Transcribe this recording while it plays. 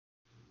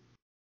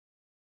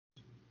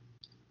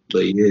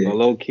But yeah, But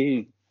low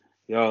key,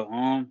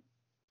 yo,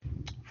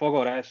 fuck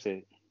all that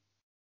shit.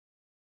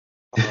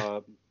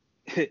 Uh,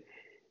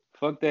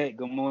 fuck that.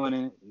 Good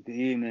morning, good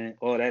evening,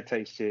 all that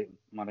type shit,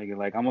 my nigga.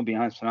 Like I'm gonna be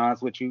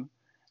honest with you.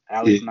 yeah,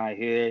 Alex not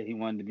here. He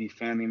wanted to be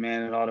family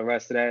man and all the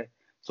rest of that.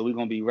 So we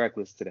gonna be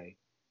reckless today.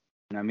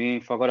 You know what I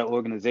mean? Fuck all that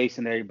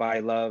organization that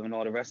everybody love and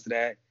all the rest of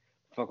that.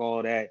 Fuck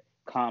all that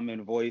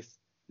common voice.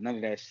 None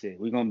of that shit.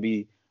 We gonna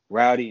be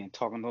rowdy and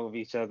talking over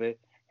each other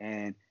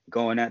and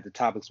going at the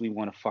topics we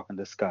want to fucking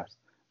discuss,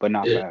 but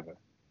not yeah, forever.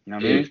 You know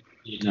what I yeah. mean?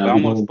 Now But we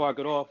I'm gonna gonna. spark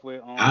it off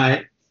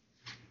I.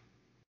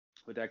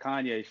 with that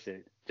Kanye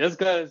shit. Just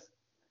cause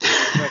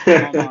it's fresh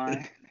on my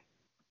mind.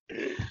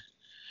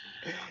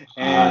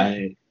 And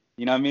I.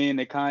 you know what I mean?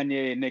 The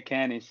Kanye and Nick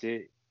Cannon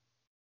shit.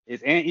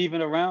 Is Ant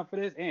even around for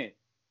this? Ant.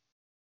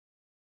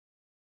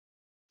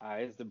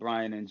 Alright, it's the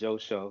Brian and Joe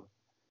show.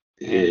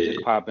 And Yeah.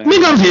 just pop in Nigga,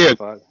 I'm whenever the here.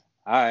 fuck.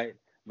 Alright.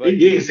 But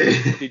Yes.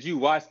 did you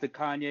watch the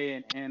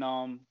Kanye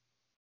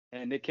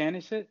and Nick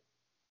Cannon shit?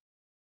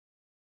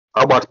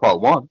 I watched part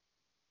one.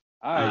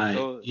 Alright, I.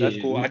 so that's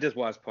Yeah. cool. I just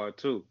watched part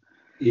two.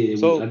 Yeah. I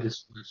So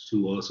just watched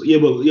two also. Yeah,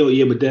 but yo,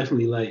 yeah, but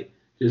definitely like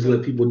just good.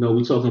 let people know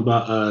we talking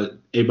about.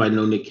 Everybody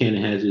know Nick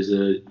Cannon has his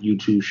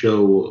YouTube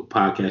show or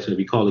podcast, Yeah.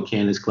 whatever you call it,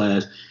 Cannon's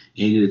Class, and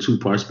he did a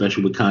 2-part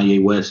special with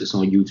Kanye West. It's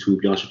on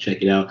YouTube. Y'all should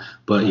check it out.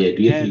 But yeah, Right.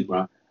 do your And thing,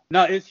 bro.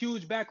 no, it's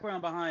huge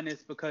background behind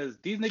this because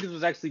these niggas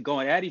was actually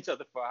going at each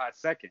other for a hot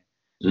second.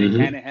 Nick Mm-hmm.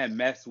 Cannon had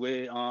messed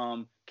with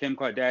Kim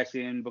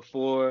Kardashian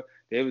before.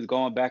 They was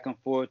going back and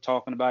forth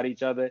talking about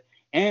each other.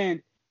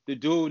 And the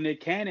dude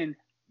Nick Cannon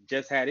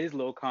just had his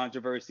little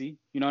controversy,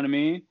 you know what I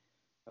mean?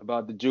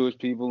 About the Jewish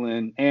people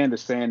and the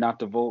saying not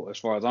to vote as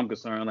far as I'm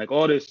concerned. Like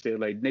all this shit.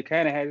 Like Nick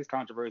Cannon had his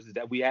controversies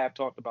that we have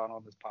talked about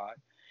on this pod.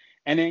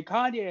 And then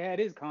Kanye had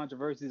his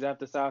controversies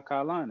after South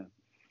Carolina.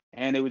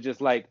 And it was just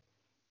like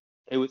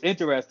it was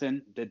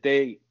interesting that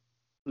they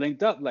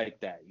linked up like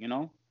that, you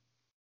know?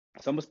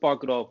 So I'm gonna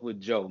spark it off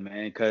with Joe,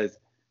 man, because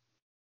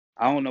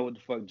I don't know what the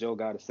fuck Joe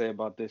got to say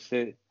about this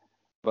shit.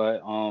 But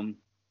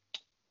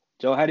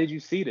Joe, how did you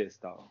see this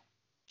though?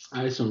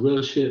 I had some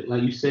real shit.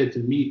 Like you said to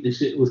me, this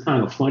shit was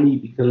kind of funny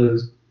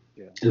because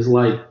Yeah, it's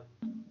like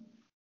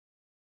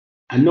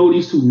I know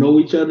these two know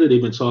each other.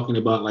 They've been talking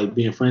about like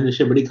being friends and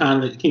shit, but they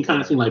kind of can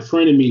kind of right. seem like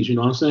frenemies. You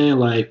know what I'm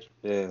saying?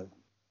 Yeah,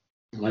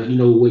 Like you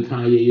know what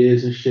Kanye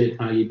is and shit.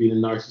 Kanye being a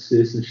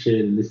narcissist and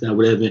shit, and this that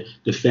whatever.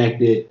 The fact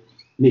that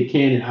Nick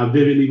Cannon, I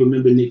vividly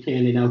remember Nick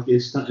Cannon out there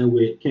stunting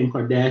with Kim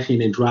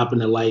Kardashian and dropping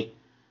the like,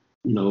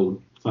 you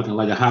know, fucking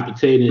like a hot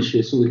potato and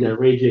shit. As soon as that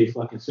Ray J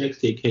fucking sex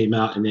tape came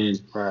out, and then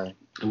right.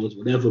 it was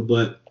whatever.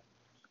 But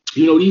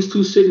you know, these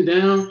two sitting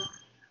down,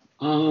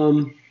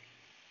 um,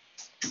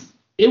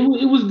 it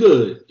was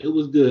good. It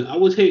was good. I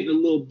was hating a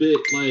little bit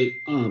like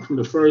from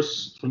the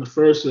first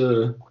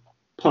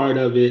part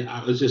of it.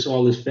 I was just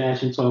all this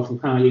fashion talk from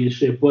Kanye and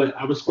shit. But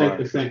I respect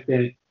the Right. fact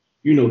that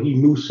you know he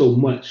knew so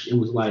much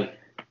and was like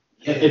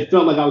Yeah. it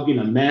felt like I was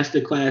getting a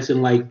master class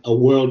in like a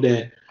world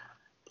that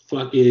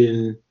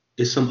fucking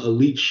is some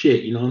elite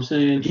shit. You know what I'm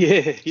saying?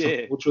 Yeah, Some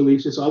yeah. ultra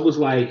elite shit. So I was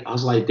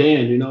like,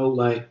 damn, you know,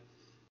 like.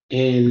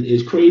 And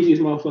as crazy as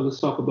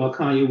motherfuckers talk about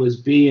Kanye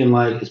West being,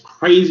 like, as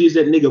crazy as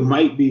that nigga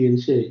might be and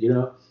shit, you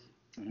know,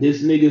 Hmm.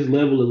 this nigga's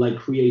level of like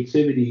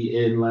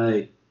creativity and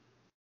like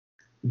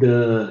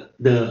the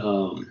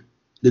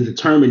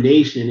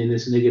determination in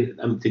this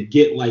nigga to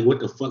get like what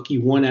the fuck he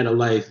want out of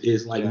life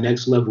is like Yeah.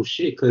 next level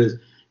shit. Cause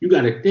you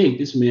got to think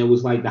this man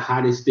was like the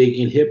hottest thing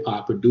in hip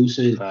hop,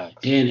 producing Facts.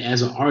 and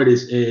as an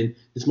artist, and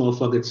this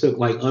motherfucker took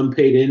like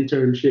unpaid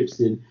internships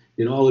and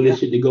all of this Yeah.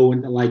 shit to go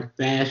into like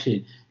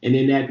fashion, and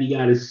then that he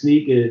got a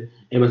sneaker.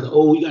 And was like,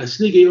 oh, you got a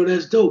sneaker, yo,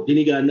 that's dope. Then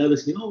he got another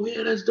sneaker, oh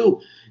yeah, that's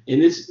dope.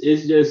 And it's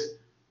just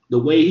the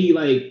way he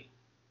like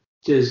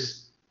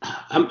just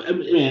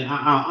man,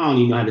 I don't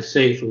even know how to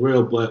say it for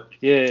real, but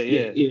Yeah, yeah,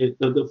 yeah. yeah,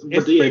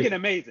 It's yeah, freaking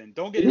amazing.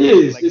 Don't get it it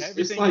twisted. is. Like It's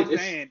everything you're like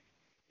saying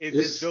is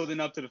just it's building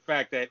up to the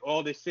fact that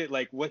all this shit,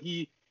 like what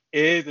he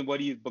is and what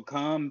he's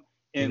become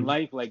in mhm.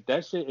 life, like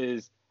that shit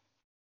is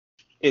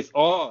it's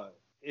all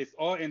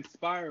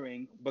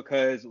inspiring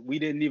because we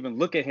didn't even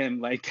look at him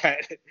like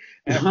that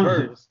at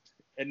first.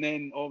 And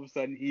then all of a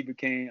sudden he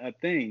became a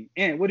thing.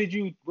 And what did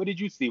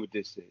you see with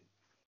this shit?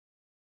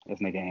 This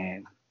nigga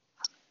hand.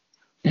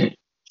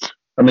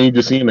 I mean,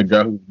 just seeing a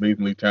guy who's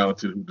amazingly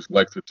talented who just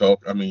likes to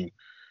talk. I mean,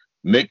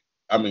 Nick.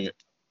 I mean,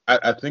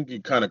 I think he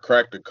kind of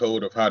cracked the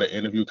code of how to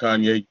interview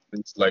Kanye.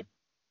 It's like,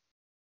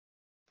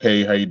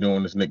 hey, how you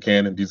doing? This Nick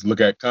Cannon. Just look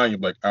at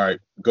Kanye, like, all right,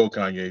 go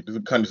Kanye.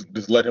 Just kind of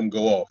just let him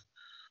go off.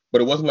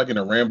 But it wasn't like in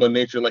a rambling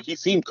nature. Like he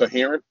seemed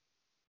coherent,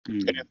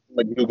 Mm, and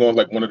like he was going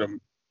like one of them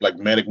like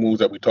manic moves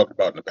that we talked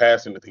about in the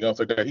past and anything else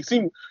like that. He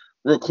seemed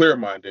real clear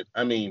minded.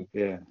 I mean,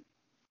 yeah.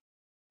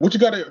 what you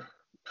gotta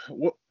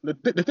what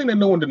the thing that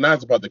no one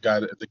denies about the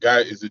guy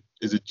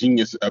is a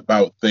genius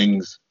about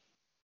things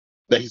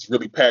that he's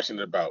really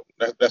passionate about.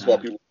 That's why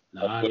nah, people.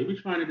 nah. They be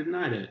trying to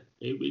deny that.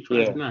 They be trying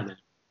to Yeah. deny that.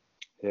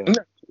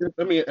 Yeah.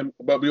 I mean,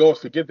 but we always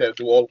forget that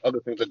through all other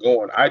things that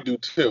go on. I do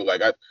too.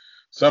 Like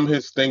some of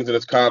his things and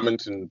his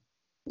comments and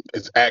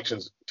his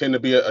actions tend to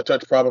be a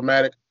touch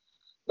problematic.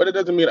 but it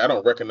doesn't mean I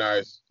don't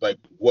recognize like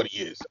what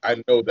he is.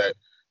 I know that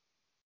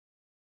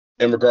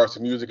in regards to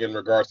music, in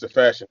regards to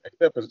fashion,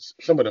 except for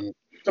some of them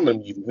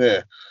he's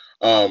there.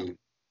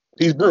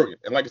 He's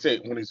brilliant, and like I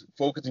said, when he's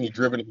focused and he's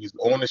driven, he's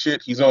on the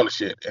shit. He's on the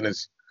shit, and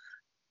it's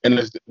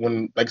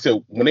when, like I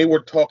said, when they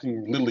were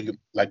talking, literally,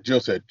 like Joe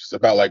said, just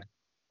about like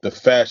the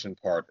fashion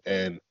part,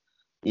 and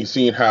you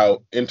seen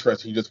how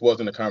interested he just was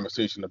in the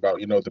conversation about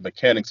the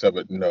mechanics of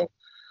it,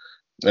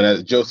 And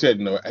as Joe said,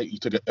 he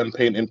took an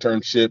unpaid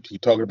internship. He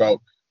talked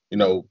about you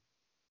know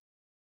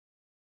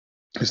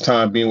his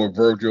time being with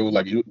Virgil,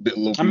 like a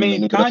little I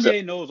mean, bit upset.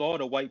 Kanye knows all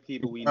the white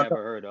people we never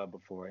heard of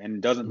before,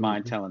 and doesn't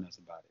mind telling us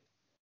about it.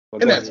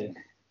 But And go that's ahead.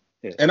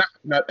 Yeah.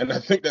 and I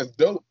think that's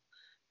dope.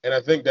 And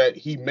I think that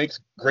he makes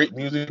great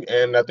music,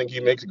 and I think he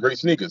makes great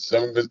sneakers.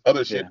 Some of his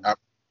other shit I'm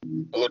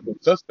a little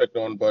bit suspect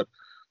on, but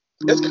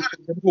it's kind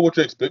of typical what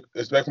you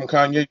expect from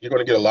Kanye. You're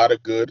going to get a lot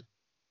of good,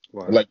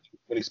 Right. like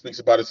when he speaks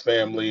about his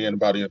family and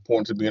about the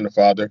importance of being a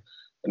father,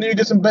 and then you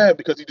get some bad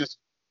because he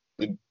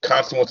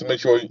constantly wants to make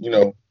sure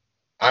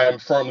I am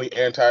firmly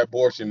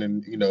anti-abortion,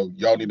 and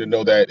y'all need to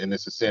know that, and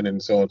it's a sin,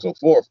 and so on and so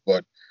forth.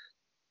 But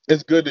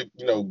it's good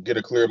to get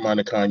a clear mind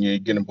of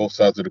Kanye, get him both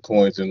sides of the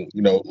coins, and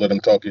let him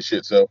talk his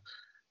shit. So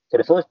for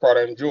the first part,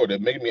 I enjoyed it.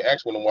 It made me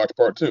actually want to watch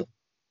part two.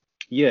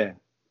 Yeah.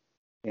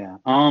 Yeah.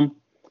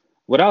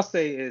 What I'll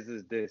say is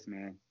this,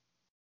 man.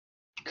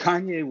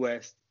 Kanye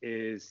West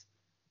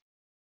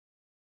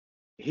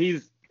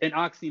he's an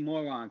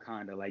oxymoron,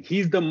 kind of. Like,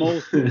 he's the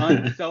most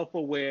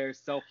self-aware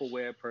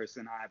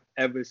person I've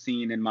ever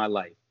seen in my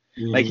life.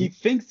 Mm-hmm. Like, he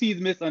thinks he's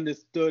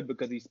misunderstood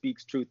because he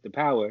speaks truth to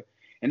power.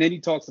 And then he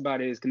talks about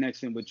his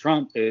connection with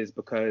Trump is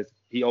because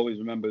he always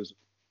remembers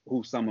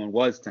who someone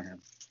was to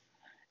him.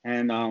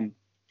 And I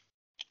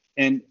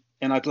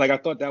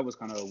thought that was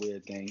kind of a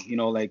weird thing.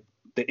 Like,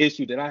 the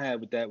issue that I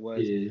had with that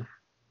was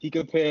he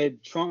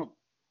compared Trump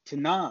to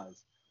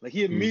Nas. Like,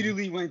 he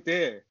immediately went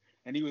there.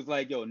 And he was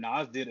like, yo,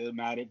 Nas did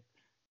Illmatic,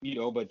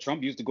 but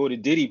Trump used to go to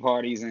Diddy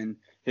parties and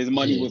his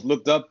money was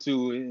looked up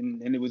to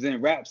and it was in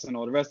raps and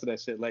all the rest of that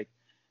shit. Like,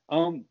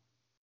 I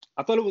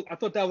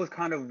thought that was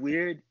kind of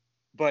weird,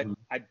 but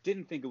I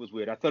didn't think it was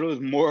weird. I thought it was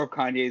more of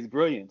Kanye's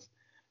brilliance.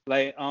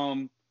 Like,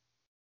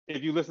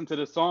 if you listen to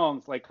the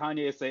songs, like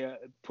Kanye say,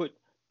 put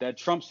that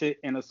Trump shit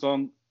in a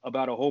song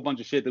about a whole bunch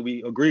of shit that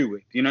we agree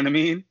with. You know what I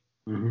mean?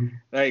 Mm-hmm.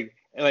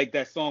 Like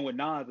that song with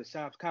Nas, the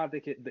cops shot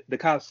the kid, the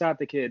cops shot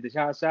the kid, the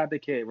cops shot the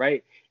kid,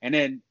 right? And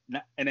then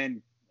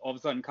all of a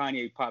sudden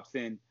Kanye pops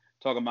in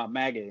talking about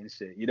MAGA and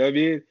shit. You know what I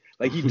mean?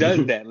 Like, he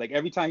does that. Like,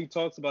 every time he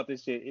talks about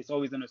this shit, it's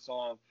always in a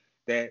song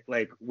that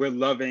like we're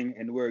loving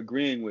and we're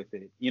agreeing with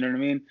it. You know what I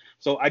mean?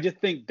 So I just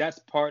think that's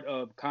part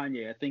of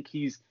Kanye. I think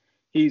he's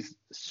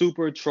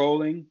super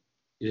trolling.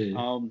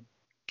 Yeah.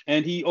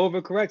 And he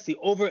overcorrects. He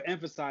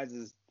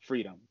overemphasizes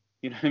freedom.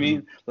 You know what I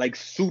mean? Like,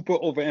 super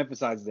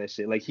overemphasizes that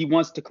shit. Like, he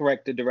wants to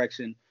correct the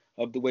direction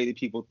of the way that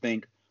people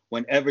think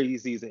whenever he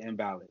sees an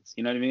imbalance.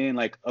 You know what I mean?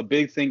 Like, a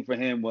big thing for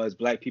him was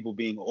black people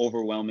being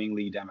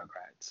overwhelmingly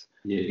Democrats.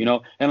 Yeah.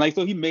 And like,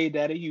 so he made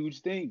that a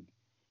huge thing.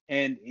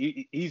 And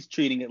he's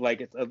treating it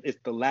like it's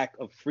the lack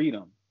of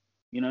freedom.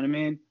 You know what I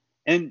mean?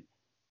 And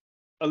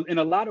in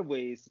a lot of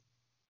ways,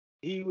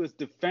 he was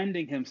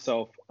defending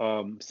himself,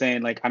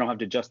 saying like, I don't have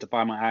to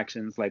justify my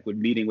actions, like with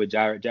meeting with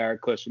Jared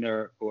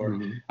Kushner, or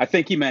I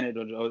think he meant it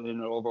in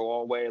an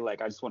overall way.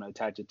 Like, I just want to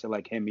attach it to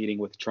like him meeting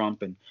with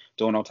Trump and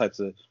doing all types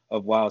of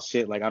wild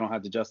shit. Like, I don't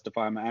have to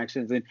justify my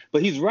actions.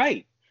 But he's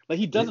right. Like,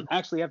 he doesn't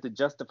actually have to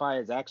justify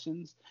his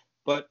actions,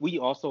 but we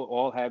also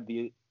all have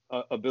the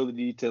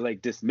ability to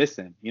like dismiss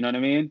him. You know what I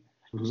mean?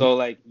 Mm-hmm. So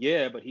like,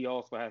 yeah, but he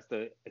also has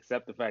to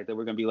accept the fact that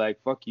we're gonna be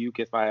like, fuck you,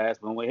 kiss my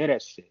ass, we don't want to hear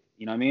that shit.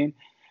 You know what I mean?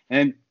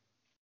 And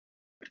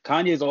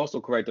Kanye is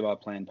also correct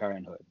about Planned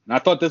Parenthood. And I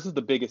thought this is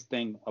the biggest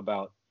thing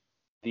about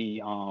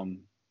the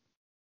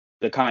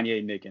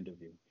Kanye Nick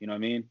interview. You know what I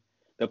mean?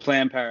 The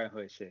Planned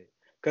Parenthood shit.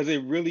 Because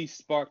it really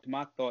sparked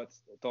my thought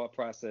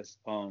process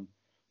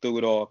through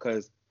it all.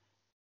 Because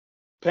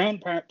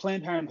Planned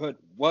Parenthood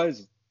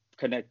was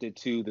connected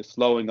to the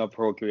slowing of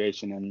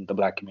procreation in the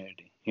black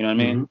community. You know what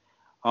I mean?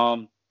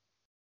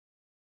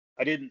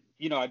 I didn't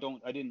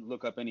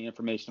look up any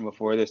information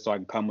before this, so I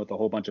can come with a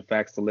whole bunch of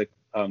facts to list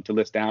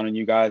down on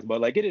you guys.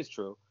 But like, it is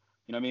true.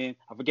 You know what I mean?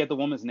 I forget the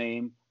woman's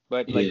name,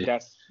 but like,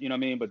 that's, you know what I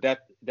mean? But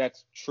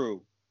that's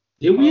true.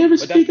 Did we ever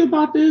speak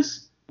about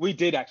this? We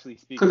did actually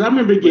speak. Because I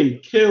remember getting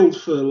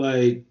killed for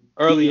like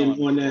early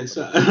on that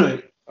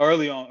side.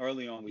 early on.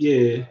 We spoke about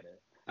it.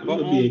 I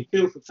remember being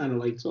killed for kind of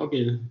like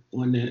talking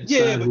on that side.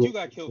 Yeah, but you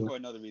got killed for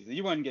another reason.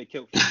 You wouldn't get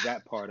killed for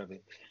that part of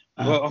it.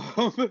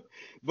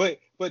 But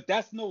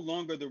that's no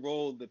longer the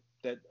role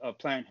that of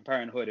Planned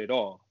Parenthood at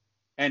all.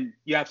 And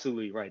you're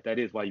absolutely right. That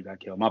is why you got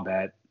killed. My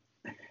bad.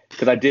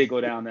 Because I did go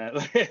down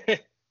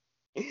that.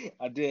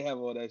 I did have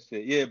all that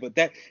shit. Yeah, but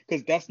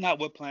because that's not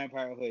what Planned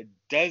Parenthood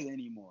does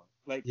anymore.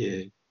 Like,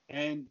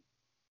 and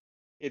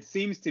it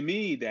seems to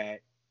me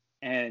that,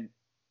 and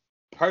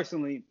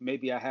personally,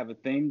 maybe I have a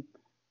thing.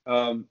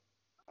 I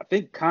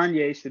think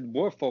Kanye should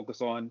more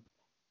focus on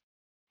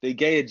the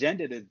gay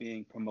agenda that's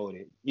being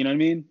promoted. You know what I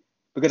mean?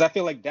 because I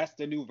feel like that's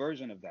the new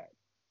version of that.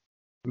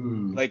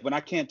 Mm. Like when I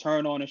can't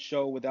turn on a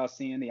show without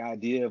seeing the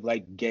idea of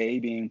like gay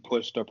being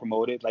pushed or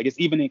promoted, like it's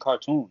even in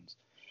cartoons.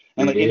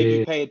 And like, and if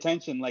you pay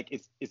attention, like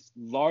it's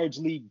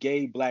largely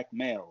gay black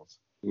males,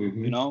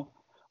 Mm-hmm. you know,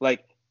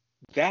 like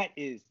that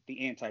is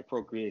the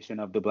anti-procreation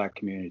of the black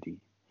community.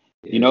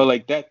 You know,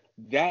 like that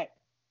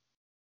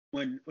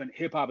when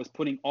hip hop is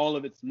putting all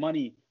of its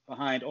money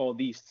behind all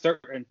these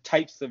certain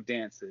types of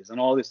dances and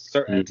all this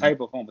certain type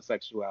of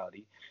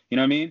homosexuality, you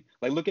know what I mean?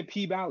 Like look at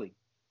P Valley.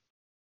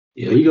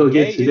 Yeah, like, we gonna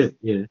get to that.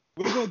 Yeah,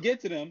 we're gonna get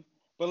to them,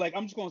 but like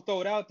I'm just gonna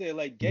throw it out there.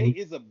 Like gay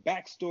is a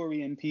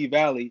backstory in P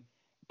Valley,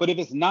 but if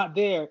it's not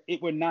there,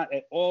 it would not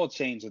at all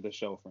change the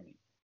show for me.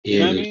 You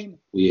know what I mean?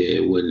 Yeah,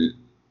 it wouldn't.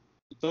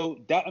 So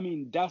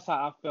that's how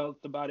I felt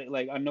about it.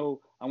 Like I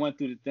know I went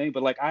through the thing,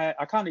 but like I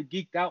kind of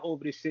geeked out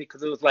over this shit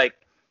because it was like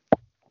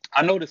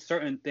I noticed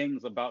certain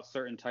things about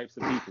certain types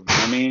of people. You know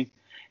what I mean?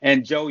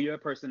 And Joe, you're a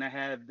person that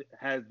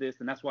has this,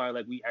 and that's why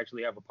like we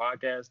actually have a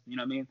podcast. You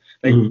know what I mean?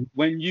 Like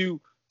when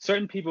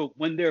certain people,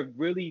 when they're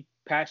really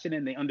passionate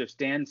and they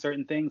understand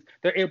certain things,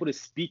 they're able to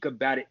speak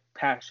about it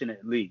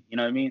passionately. You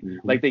know what I mean?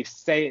 Like they could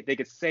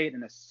say it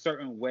in a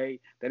certain way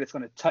that it's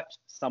gonna touch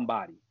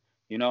somebody,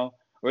 you know,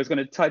 or it's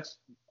gonna touch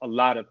a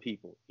lot of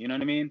people. You know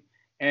what I mean?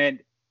 And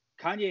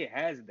Kanye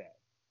has that.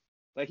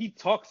 Like he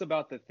talks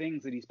about the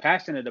things that he's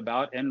passionate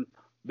about, and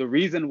the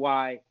reason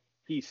why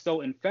he's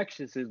so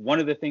infectious is one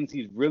of the things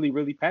he's really,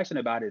 really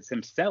passionate about is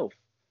himself.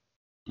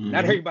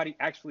 Not everybody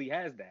actually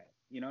has that.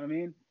 You know what I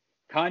mean?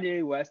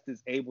 Kanye West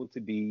is able to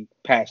be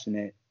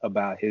passionate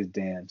about his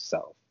damn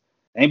self.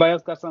 Anybody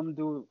else got something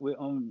to do with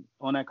on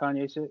that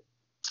Kanye shit?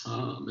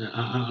 Man,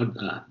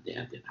 I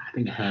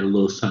think I had a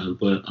little something,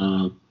 but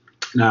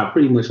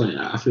pretty much like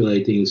I feel like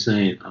everything you're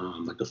saying.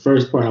 Like the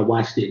first part I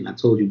watched it, and I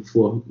told you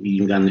before we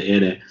even got in the air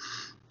that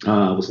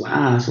I was like,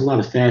 it's a lot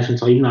of fashion,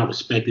 so even I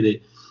respected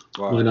it.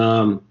 Wow. But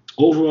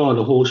overall,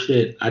 the whole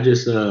shit, I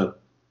just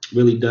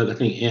really dug. I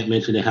think Ant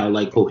mentioned it, how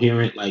like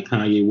coherent like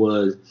Kanye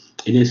was.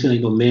 It didn't seem like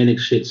no manic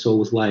shit. So it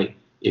was like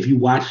if you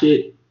watch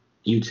it,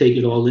 you take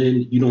it all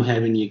in, you don't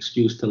have any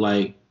excuse to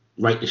like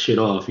write the shit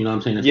off. You know what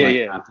I'm saying? It's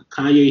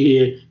Kanye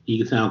here, he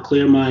can sound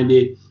clear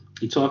minded.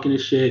 He talking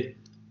this shit,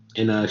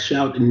 and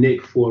shout to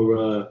Nick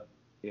for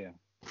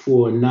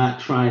not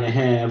trying to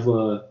have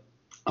a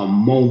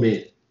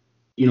moment.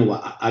 You know,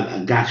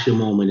 I got your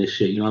moment and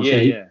shit. You know what I'm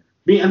saying?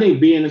 I think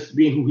being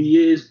who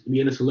he is,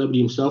 being a celebrity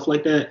himself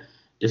like that,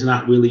 it's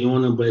not really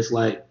on him. But it's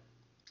like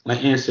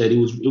Ant said, it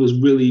was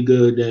really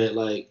good that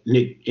like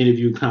Nick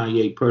interviewed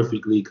Kanye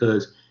perfectly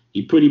because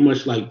he pretty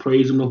much like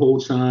praised him the whole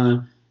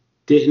time.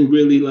 Didn't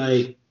really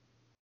like,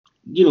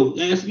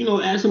 ask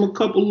him a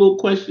couple little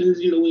questions,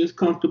 when he's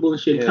comfortable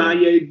and shit. Yeah.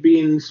 Kanye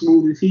being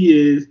smooth as he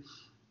is,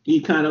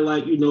 he kind of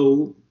like,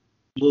 little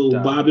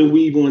bob and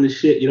weave on the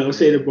shit, what I'm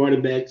saying? It brought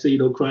it back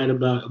to, crying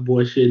about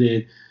abortion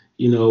and,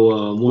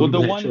 well,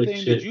 the one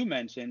thing that you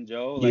mentioned,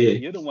 Joe, like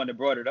you're the one that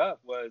brought it up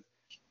was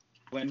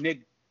when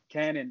Nick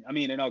Cannon,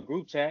 in our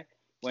group chat,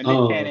 when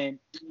Nick Cannon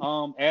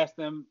asked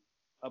him,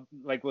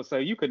 so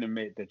you couldn't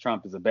admit that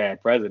Trump is a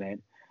bad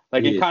president.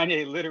 Like, and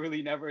Kanye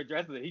literally never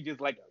addressed it. He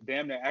just like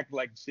damn near acted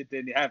like shit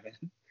didn't happen.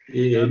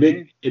 Yeah, and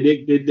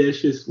Nick did that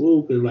shit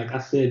smooth because, like I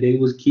said, they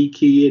was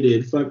kikiing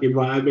and fucking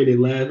vibing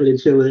and laughing and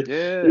chilling.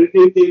 Yeah,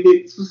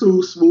 they so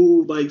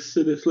smooth, like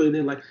slid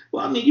in. Like,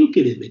 well, you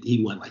can admit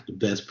he wasn't like the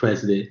best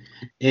president.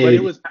 And but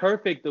it was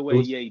perfect the way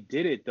Ye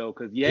did it though,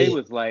 because Ye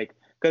was like,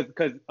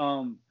 because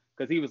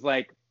he was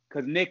like,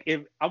 because Nick,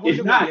 if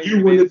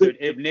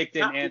Nick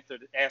didn't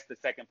ask the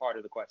second part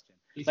of the question,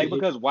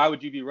 because why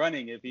would you be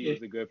running if he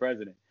was a good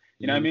president?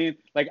 You know what I mean?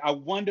 Like, I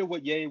wonder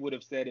what Ye would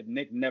have said if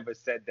Nick never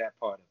said that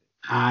part of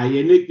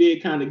it. Nick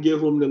did kind of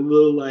give him the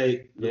little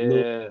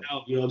little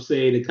out, you know what I'm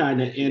saying, to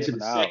kind of answer the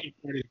second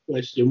part of the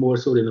question more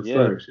so than the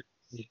first.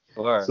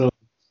 Sure. So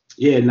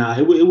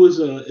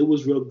it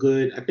was real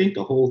good. I think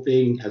the whole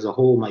thing as a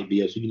whole might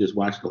be us. You can just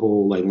watch the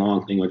whole like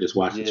long thing or just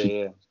watch the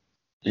two.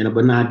 And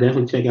but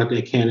definitely check out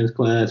that Cannon's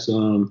class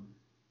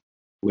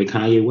with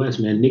Kanye West,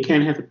 man. Nick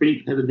Cannon has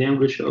a damn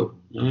good show.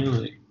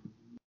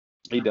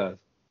 He does.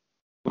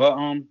 But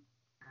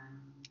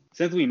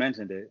since we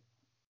mentioned it,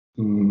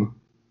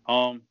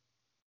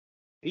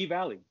 P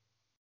Valley.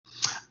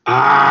 P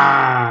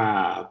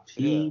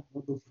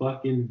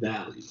motherfucking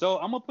Valley. So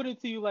I'm gonna put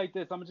it to you like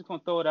this. I'm just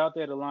gonna throw it out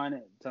there to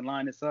line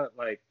this up.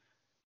 Like,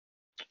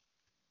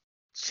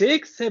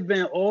 chicks have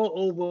been all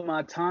over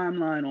my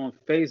timeline on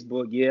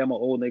Facebook. Yeah, I'm an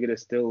old nigga that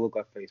still look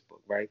at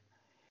Facebook, right?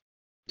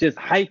 Just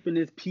hyping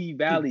this P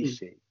Valley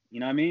shit.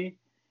 You know what I mean?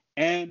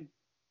 And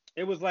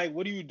it was like,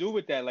 what do you do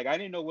with that? Like, I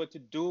didn't know what to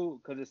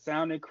do because it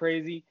sounded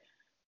crazy.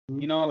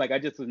 You know, like I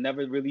just was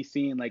never really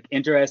seen like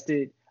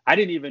interested. I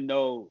didn't even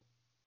know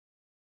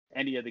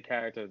any of the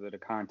characters or the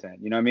content.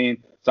 You know what I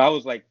mean? So I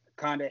was like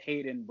kind of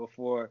hating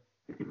before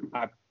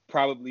I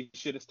probably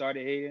should have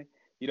started hating.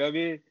 You know what I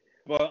mean?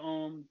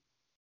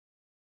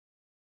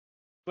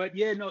 But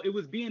yeah, no, it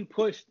was being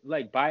pushed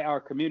like by our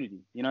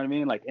community. You know what I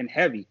mean? Like in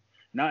heavy,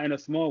 not in a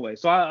small way.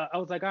 So I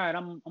was like, all right,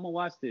 I'm gonna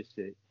watch this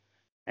shit.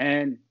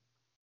 And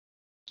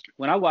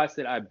when I watched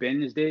it, I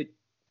binged it.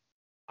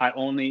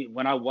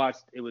 When I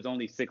watched it was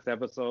only 6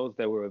 episodes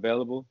that were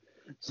available.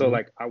 So Mhm.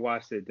 like I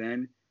watched it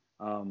then.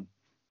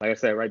 Like I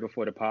said, right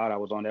before the pod, I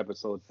was on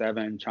episode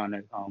 7 trying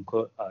to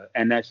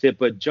end that shit.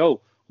 But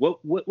Joe,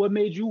 what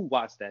made you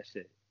watch that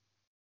shit?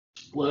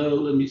 Well,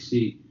 let me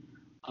see.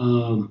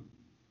 I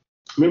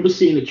remember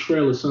seeing the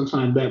trailer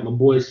sometime back. My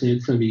boy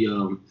sent to me,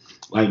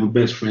 like my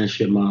best friend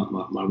shit,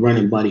 my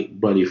running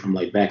buddy from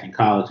like back in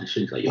college and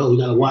shit. He's like, yo, you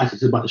gotta watch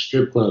this. It's about the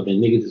strip club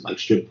and niggas is like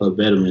strip club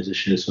veterans and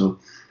shit. So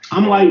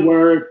I'm like,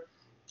 word.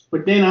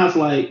 But then I was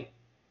like,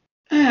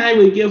 I ain't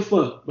really give a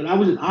fuck. But I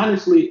was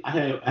honestly,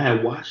 I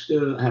had watched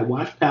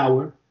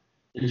Power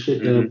and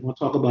shit. We'll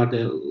talk about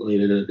that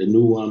later. The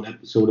new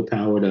episode of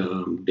Power,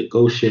 the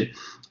ghost shit.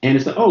 And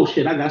it's like, oh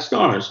shit, I got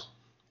stars.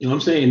 You know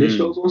what I'm saying? This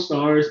show's on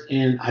Stars,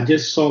 and I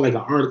just saw like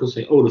an article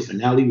say, oh, the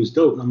finale was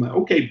dope. And I'm like,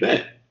 okay,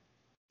 bet.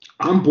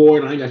 I'm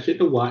bored. I ain't got shit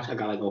to watch. I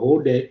got like a whole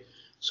day.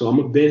 So I'm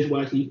gonna binge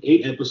watch these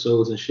 8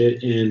 episodes and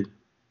shit. And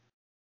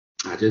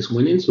I just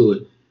went into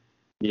it.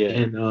 Yeah.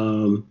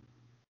 And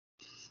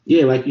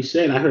yeah, like you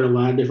said, I heard a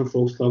lot of different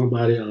folks talking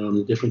about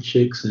it, different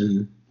chicks,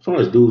 and as far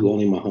as dudes,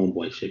 only my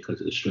homeboy shit because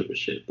of the stripper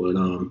shit. But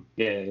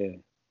yeah,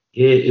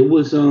 it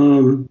was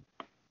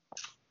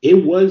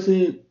it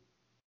wasn't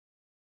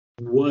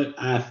what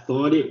I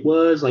thought it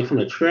was. Like from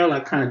the trailer, I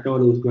kind of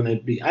thought it was gonna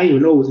be. I didn't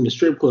even know it was in the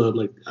strip club.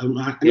 Like I knew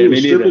there was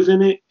strippers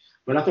in it,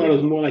 but I thought it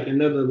was more like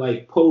another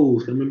like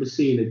pose. I remember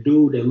seeing a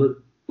dude that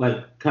looked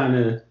like kind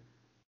of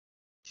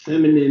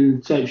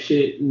feminine type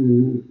shit,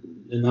 and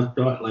I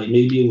thought like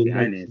maybe it was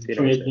like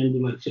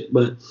transgender like shit,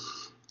 but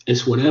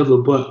it's whatever.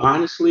 But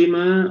honestly,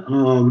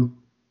 man,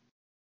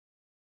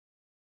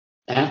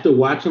 after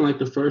watching like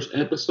the first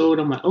episode,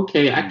 I'm like,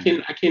 okay, I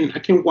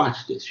can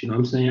watch this. You know what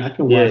I'm saying? I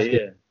can watch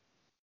it.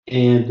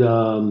 And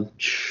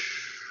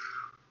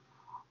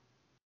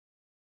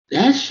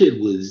that shit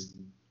was.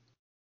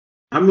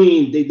 I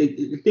mean,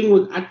 the thing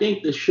was, I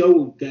think the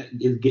show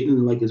is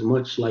getting like as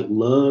much like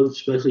love,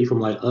 especially from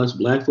like us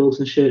black folks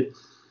and shit,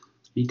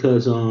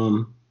 because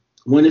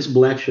one, it's a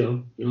black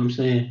show, you know what I'm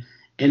saying,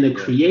 and the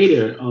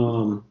creator,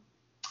 I'm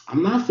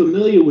not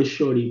familiar with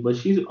Shorty, but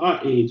she's our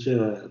age,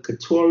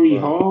 Katori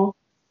Hall,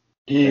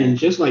 and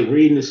just like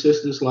reading the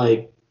sisters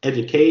like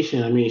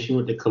education, I mean, she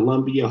went to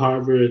Columbia,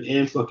 Harvard,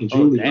 and fucking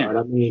Juilliard.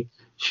 I mean,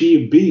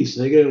 she a beast,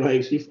 nigga.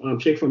 Like she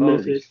chick from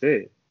Memphis.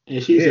 Shit.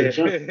 And she's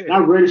I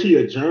read she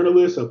a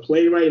journalist, a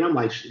playwright, and I'm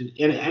like,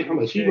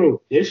 she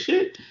wrote this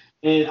shit.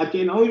 And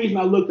again, the only reason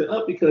I looked it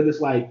up because it's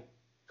like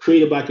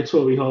created by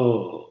Katori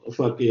Hall,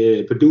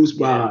 fucking produced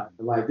by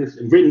like this,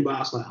 and written by. I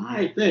was like, all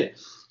right, that.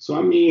 So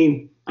I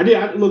mean, I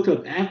looked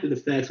up after the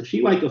fact. So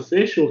she like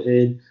official,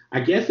 and I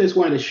guess that's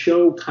why the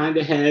show kind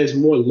of has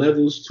more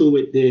levels to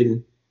it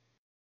than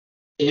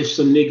if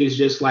some niggas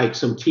just like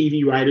some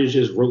TV writers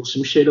just wrote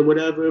some shit or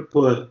whatever.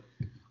 But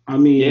I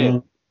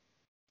mean.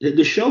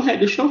 The show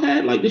had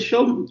like the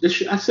show.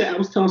 I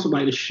was telling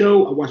somebody the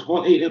show. I watched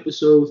all 8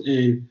 episodes,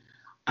 and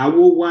I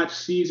will watch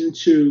season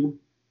 2.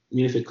 I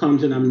mean, if it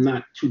comes and I'm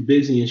not too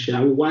busy and shit,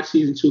 I will watch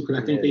season 2 because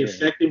I think they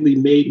effectively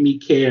made me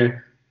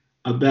care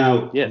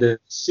about the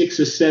 6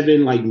 or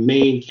 7 like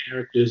main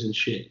characters and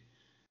shit.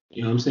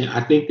 You know what I'm saying?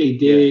 I think they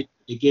did.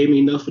 It gave me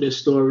enough of their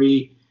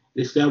story,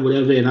 this, that,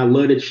 whatever. And I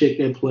love the chick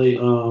that play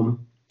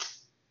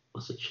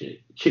what's the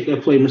chick? Chick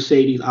that played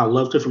Mercedes. I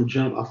loved her from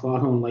Jump. I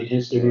followed her on like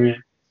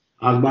Instagram.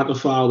 I was about to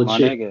follow the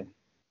chick.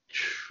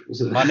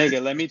 My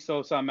nigga, let me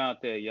throw something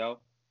out there, yo.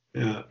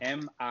 Yeah.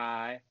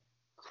 M-I,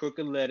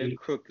 crooked letter, I,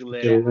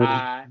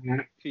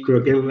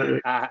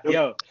 P-I.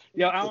 Yo,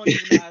 I don't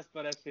even know how to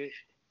spell that shit.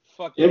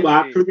 Fuck that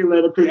M-I, shit. crooked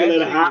letter,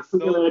 I,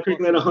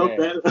 crooked letter,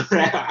 humpback.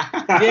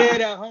 Yeah,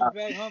 that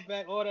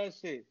humpback, all that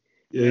shit.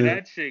 Yeah. Man,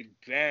 that chick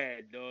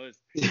bad, dog.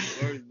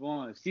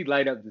 Firstborn. She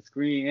light up the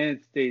screen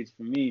and stage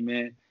for me,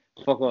 man.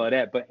 Fuck all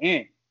that. But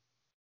Ant,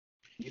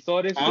 you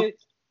saw this shit?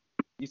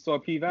 You saw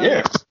P Valley?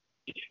 Yeah.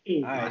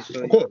 All right.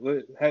 So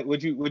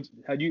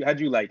how'd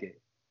you like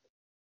it?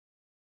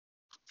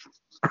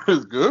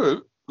 It's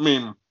good. I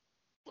mean,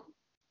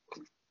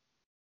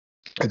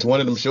 it's one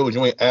of them shows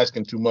you ain't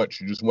asking too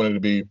much. You just want it to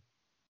be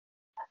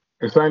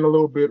exciting a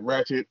little bit,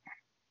 ratchet,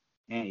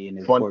 and eating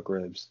his pork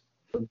ribs.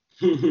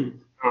 I'm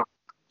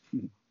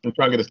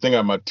trying to get this thing out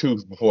of my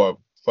tooth before I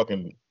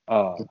fucking.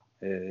 Oh,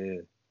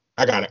 yeah.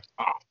 I got it.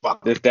 Oh,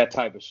 fuck. It's that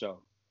type of show.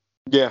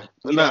 Yeah.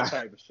 That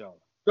type of show.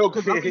 No,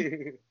 because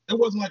it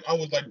wasn't like I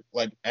was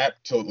like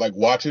apt to like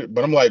watch it,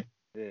 but I'm like,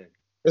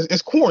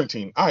 it's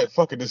quarantine. All right,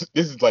 fuck it. This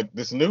is like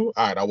this new.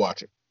 All right, I'll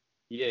watch it.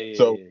 Yeah.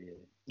 So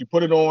you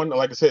put it on,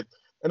 like I said,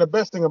 and the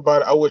best thing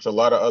about it, I wish a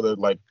lot of other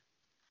like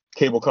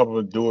cable companies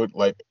would do it.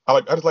 Like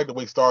I just like the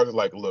way Stars is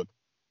like, look,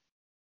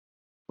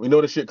 we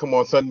know this shit come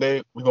on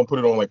Sunday. We're gonna put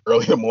it on like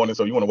early in the morning.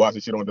 So you want to watch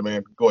this shit on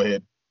demand? Go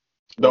ahead.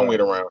 Don't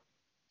wait around.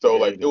 So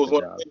like it was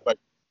one thing, like.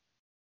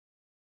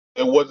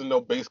 It wasn't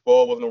no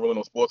baseball, wasn't really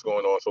no sports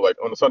going on. So like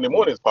on the Sunday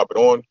mornings, pop it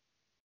on.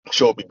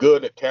 Show would be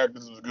good. The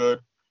characters was good.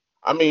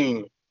 I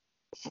mean,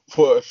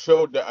 for a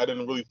show that I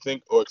didn't really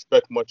think or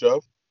expect much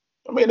of,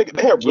 I mean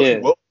they have really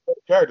well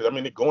characters. I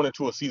mean they're going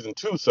into a season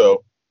 2,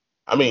 so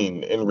I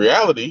mean, in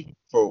reality,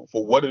 for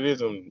what it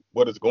is and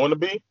what it's going to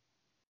be,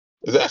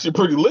 it's actually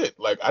pretty lit.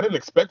 Like I didn't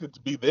expect it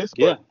to be this,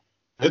 Yeah. but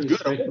I it's didn't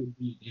good. expect it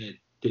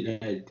to be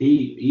that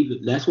deep.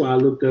 Even that's why I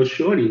looked up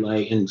Shorty,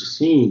 like, and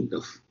seen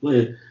the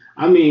flip.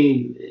 I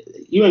mean,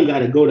 you ain't got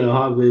to go to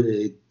Harvard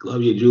and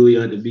Columbia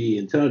Juilliard to be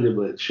intelligent,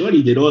 but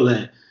Shorty did all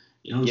that.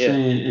 You know what I'm Yeah.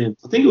 saying? And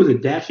I think it was She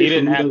adapted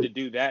didn't from have to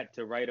do that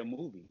to write a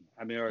movie.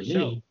 I mean, or a show. yeah.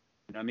 You know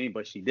what I mean?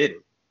 But she did it.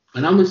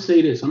 And I'm gonna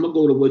say this. I'm gonna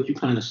go to what you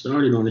kind of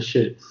started on the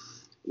shit.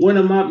 One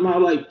of my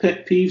like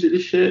pet peeves of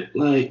this shit,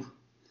 like,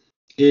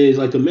 is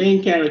like the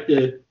main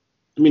character.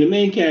 I mean, the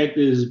main character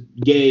is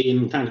gay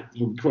and kind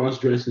of cross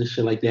dressing and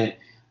shit like that.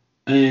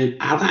 And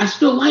I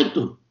still liked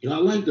him. You know, I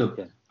liked him.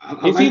 Yeah. I Is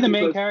he liked the him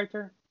main because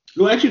character?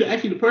 no, actually,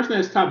 the person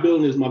that's top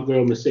billing is my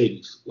girl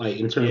Mercedes. Like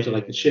in terms of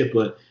like the Yeah. ship,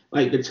 but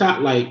like the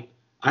top, like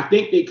I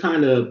think they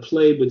kind of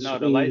play No,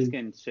 the light between.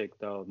 skinned chick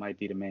though might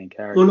be the main No,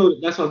 character. no,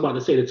 that's what I was about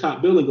to say. The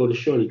top billing go to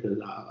Shorty because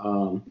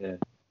Yeah.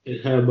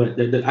 her, but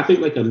I think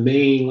like the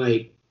main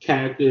like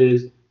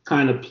characters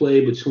kind of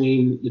play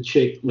between the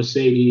chick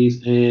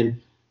Mercedes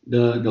and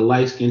the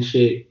light skinned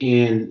chick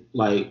and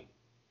like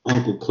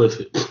Uncle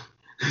Clifford.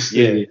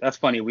 Yeah, that's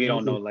funny. We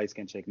don't know light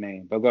skinned chick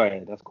name, but go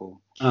ahead. That's cool.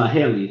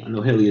 Haley. I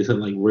know Haley is her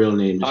like real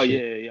name and Oh shit.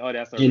 yeah, yeah. Oh,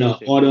 that's her You real know,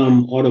 chick. You're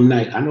right. Autumn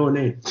Night. I know her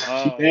name. She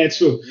Oh, bad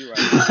too. you're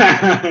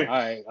right. All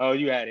right. Oh,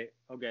 you had it.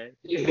 Okay.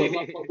 Yeah,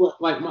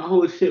 but like my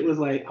whole shit was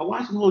like I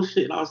watched the whole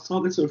shit and I was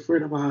talking to a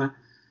friend of mine,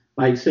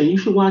 like saying you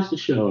should watch the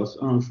show.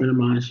 A friend of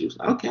mine, she was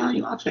like, okay,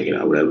 I'll check it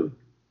out, whatever.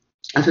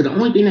 I said the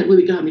only thing that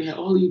really got me had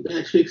all these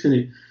bad chicks in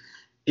it,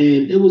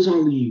 and it was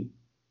only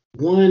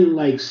one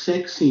like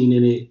sex scene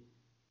in it.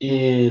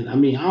 And I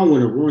mean, I don't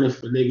want to ruin it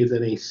for niggas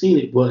that ain't seen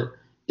it, but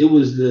it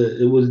was the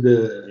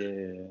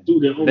Yeah.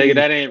 dude that Nigga, only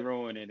that ain't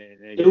ruining it.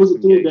 it Nigga. was a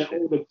Some dude gay that shit.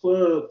 owned the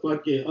club,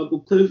 fucking Uncle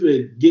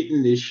Clifford,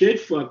 getting his shit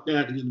fucked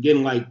out and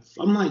getting like,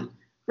 I'm like,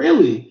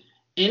 really?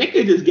 And they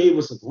could just gave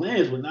us a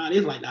glance, but nah,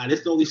 it's like, nah,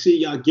 this the only shit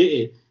y'all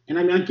getting. And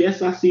I mean, I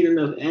guess I seen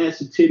enough ass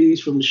and titties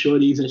from the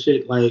shorties and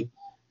shit, like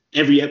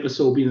every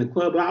episode being in the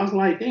club. But I was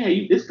like,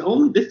 damn, this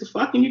the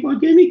fucking you gonna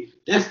give me?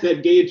 That's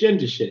that gay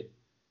agenda shit.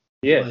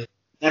 Yeah. Like,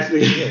 that's the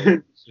Yeah.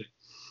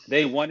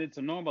 They wanted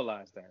to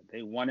normalize that.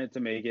 They wanted to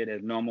make it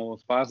as normal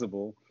as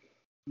possible.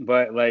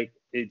 But like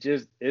it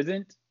just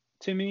isn't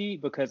to me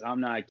because I'm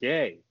not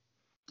gay.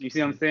 You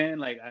see what I'm saying?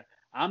 Like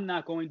I'm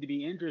not going to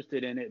be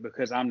interested in it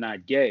because I'm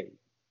not gay.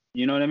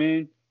 You know what I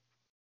mean?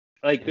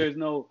 Like there's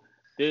no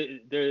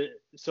there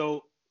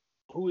so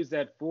who is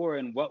that for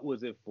and what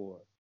was it for?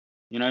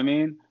 You know what I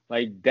mean?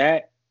 Like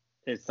that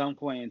at some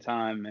point in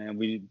time, man,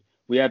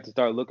 we have to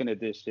start looking at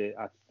this shit.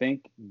 I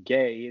think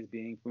gay is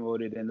being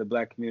promoted in the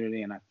black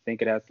community and I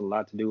think it has a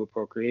lot to do with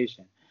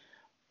procreation.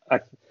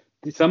 I,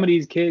 some of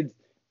these kids,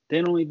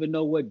 they don't even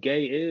know what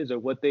gay is or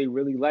what they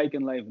really like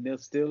in life, and they'll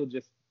still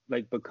just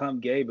like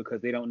become gay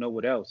because they don't know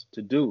what else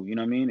to do. You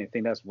know what I mean? They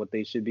think that's what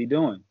they should be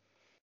doing.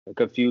 A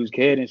confused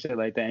kid and shit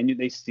like that, and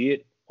they see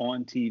it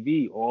on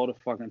TV all the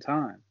fucking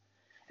time.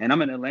 And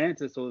I'm in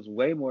Atlanta, so it's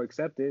way more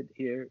accepted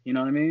here. You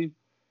know what I mean?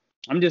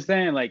 I'm just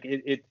saying, like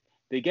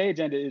the gay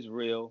agenda is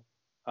real.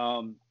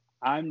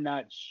 I'm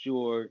not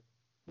sure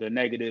the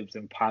negatives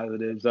and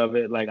positives of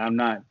it. Like I'm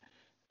not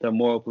the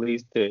moral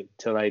police to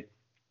like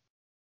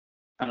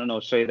I don't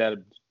know, show you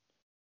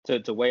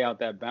that to weigh out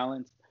that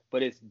balance.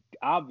 But it's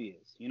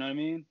obvious, you know what I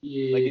mean?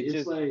 Yeah, Like it's it's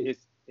just like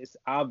it's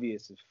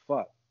obvious as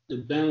fuck. the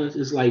balance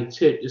is like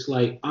tip. It's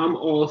like I'm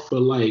all for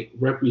like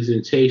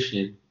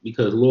representation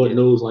because Lord Yeah.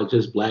 knows like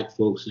just black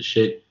folks and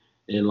shit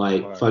and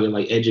like Right. fucking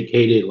like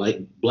educated like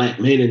black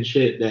men and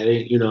shit that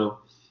ain't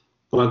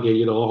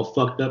fucking all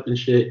fucked up and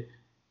shit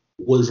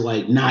was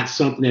like not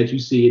something that you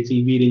see at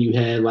TV. Then you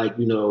had like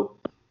a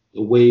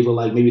wave of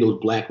like maybe those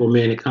black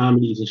romantic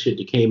comedies and shit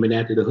that came in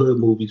after the hood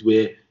movies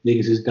where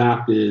niggas is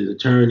doctors,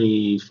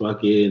 attorneys,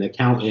 fucking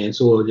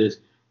accountants, or just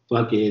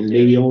fucking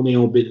maybe own their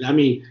own business. I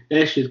mean,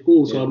 that shit's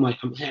cool. So Yeah. I'm like,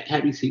 I'm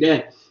happy to see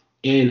that.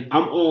 And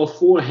I'm all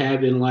for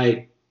having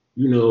like,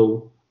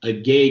 a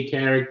gay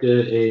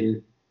character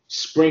and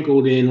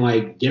sprinkled in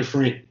like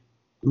different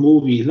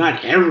movies,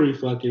 not every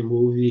fucking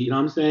movie, you know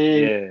what I'm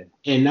saying?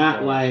 Yeah. And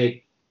not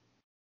like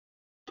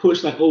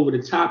push like over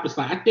the top. It's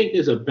like I think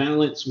there's a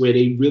balance where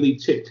they really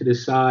tip to the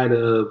side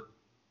of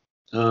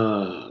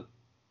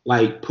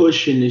like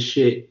pushing this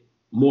shit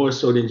more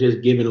so than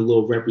just giving a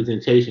little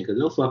representation because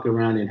they'll fuck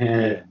around and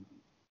have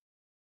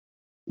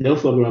they'll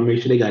fuck around and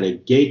make sure they got a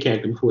gay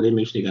character before they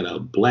make sure they got a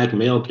black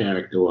male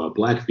character or a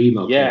black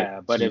female character.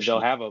 Yeah, but if they'll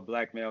have a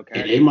black male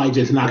character, they might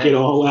just knock it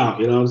all out,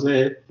 you know what I'm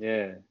saying?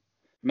 Yeah.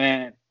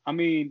 Man, I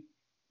mean,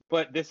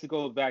 but this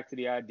goes back to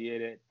the idea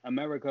that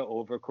America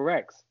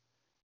overcorrects.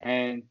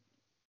 And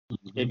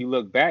if you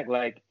look back,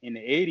 like in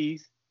the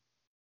 80s,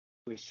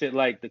 with shit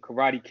like the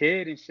Karate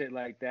Kid and shit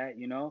like that,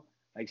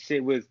 like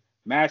shit was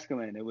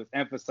masculine. It was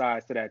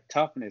emphasized to that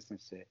toughness and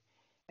shit.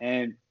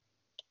 And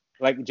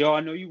like Joe, I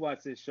know you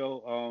watched this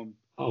show,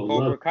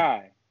 Cobra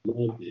Kai.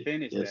 I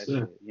finished that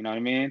shit. You know what I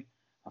mean?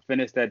 I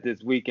finised that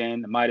this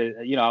weekend. I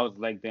was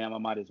like, damn, I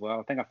might as well.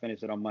 I think I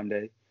finished it on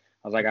Monday.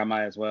 I was like, I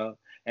might as well.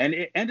 And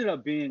it ended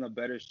up being a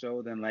better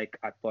show than like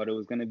I thought it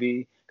was gonna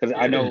be. Because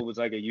I know it was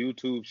like a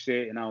YouTube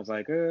shit, and I was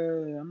like,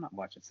 I'm not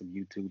watching some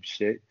YouTube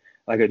shit.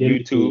 Like a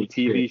YouTube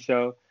TV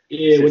show.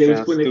 Yeah, when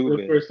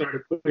they first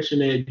started pushing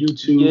that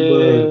YouTube,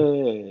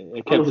 yeah,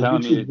 it kept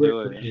telling me to do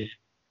it.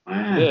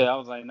 Wow. Yeah, I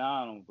was like,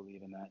 nah, I don't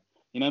believe in that.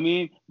 You know what I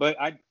mean? But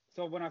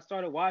so when I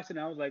started watching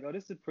it, I was like, oh,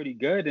 this is pretty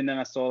good. And then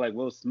I saw like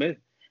Will Smith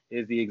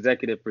is the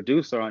executive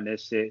producer on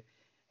this shit,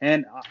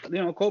 and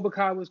Cobra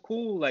Kai was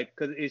cool, like,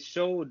 because it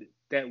showed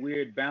that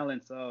weird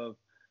balance of,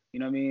 you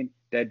know what I mean,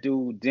 that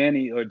dude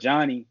Danny or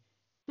Johnny,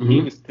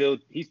 he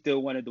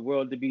still wanted the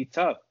world to be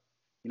tough.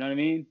 You know what I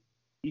mean?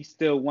 He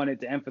still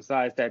wanted to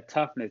emphasize that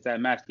toughness,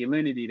 that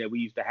masculinity that we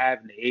used to have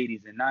in the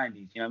 80s and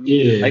 90s. You know what I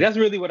mean? Yeah. Like, that's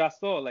really what I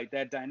saw, like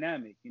that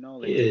dynamic, the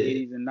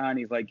 80s and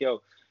 90s. Like,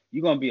 yo,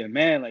 you gonna be a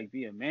man, like,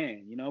 be a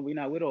man. We're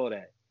not with all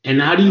that. And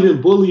not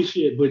even bully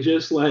shit, but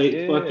just like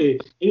fucking.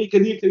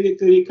 Because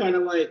he kind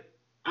of like,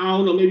 I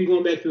don't know, maybe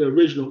going back to the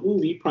original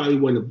movie, he probably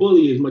wasn't a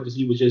bully as much as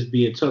he was just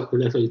being tough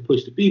because that's how he's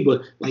pushed to be.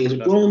 But like as a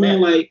grown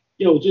man, like,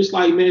 yo, just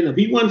like, man, if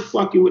he wasn't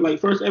fucking with, like,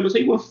 first episode,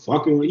 he wasn't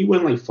fucking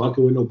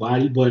with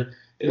nobody. But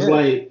it's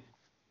like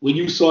when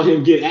you saw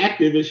him get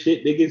active and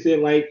shit, niggas said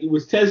like he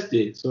was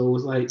tested. So it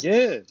was like,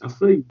 I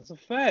feel you. It's a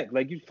fact.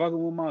 Like, you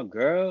fucking with my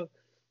girl,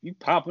 you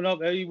popping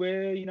up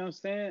everywhere, you know what I'm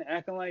saying?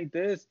 Acting like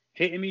this,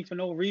 hitting me for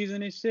no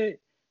reason and shit.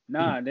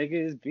 Nah, nigga,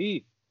 it's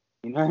beef.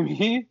 You know what I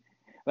mean?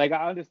 Like,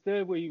 I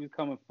understood where he was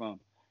coming from.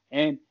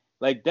 And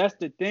like, that's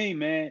the thing,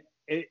 man.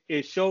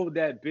 It showed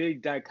that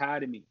big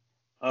dichotomy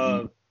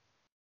of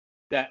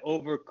that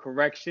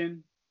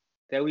overcorrection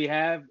that we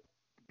have.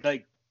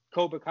 Like,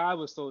 Cobra Kai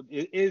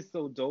is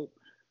so dope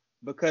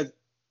because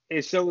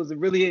it shows it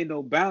really ain't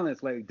no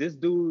balance. Like, these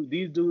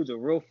dudes are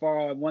real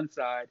far on one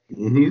side.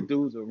 These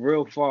dudes are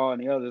real far on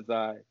the other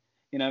side.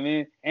 You know what I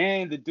mean?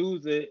 And the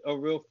dudes that are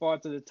real far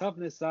to the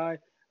toughness side,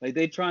 like,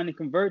 they trying to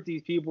convert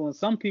these people, and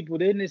some people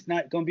then it's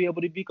not gonna be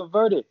able to be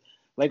converted.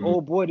 Like,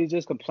 old boy, they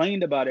just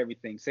complained about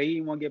everything. Say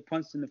he want to get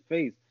punched in the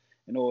face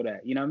and all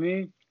that. You know what I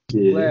mean?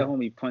 Yeah. I'm glad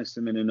homie punched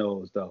him in the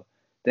nose though.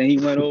 Then he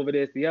went over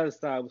there to the other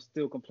side, was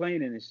still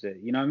complaining and shit.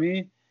 You know what I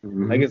mean?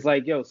 Like, it's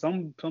like, yo,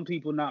 some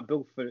people not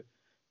built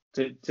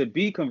to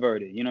be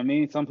converted. You know what I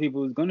mean? Some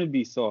people is gonna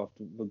be soft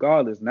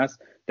regardless, and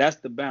that's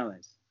the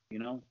balance.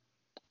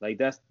 Like,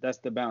 that's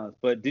the balance.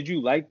 But did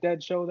you like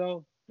that show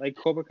though? Like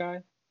Cobra Kai?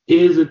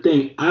 Here's the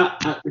thing.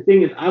 The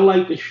thing is, I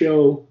like the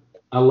show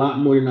a lot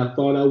more than I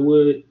thought I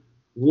would.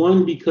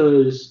 One,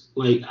 because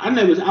like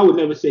I would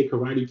never say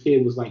Karate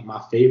Kid was like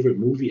my favorite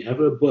movie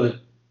ever, but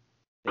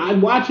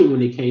I'd watch it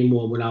when it came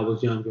on when I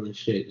was younger and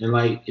shit. And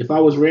like, if I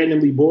was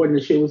randomly bored and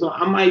the shit was on,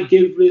 I might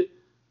give it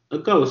a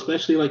go,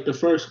 especially like the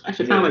first.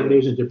 Actually, kind of like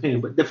those in Japan,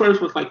 but the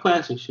first one's like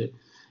classic shit.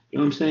 You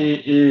know what I'm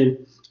saying?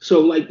 And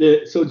so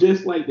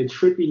just like the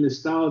trippy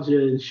nostalgia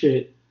and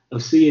shit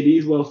of seeing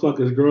these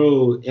motherfuckers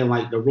grow and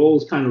like the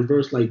roles kind of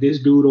reversed, like this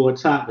dude on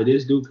top and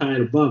this dude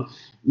kind of bump,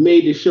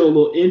 made the show a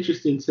little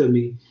interesting to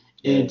me.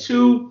 And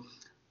two,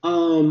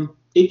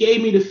 it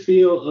gave me the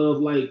feel of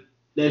like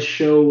that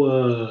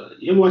show.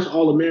 You ever watch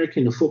All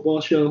American, the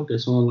football show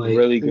that's on like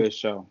really good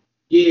show?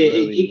 Yeah,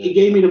 it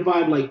gave me the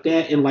vibe like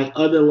that, and like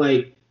other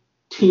like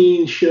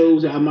teen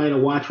shows that I might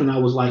have watched when I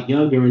was like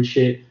younger and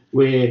shit,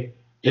 where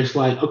it's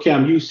like, okay,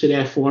 I'm used to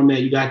that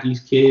format. You got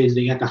these kids,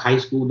 they got the high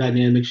school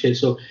dynamic shit.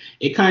 So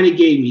it kind of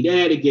gave me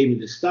that. It gave me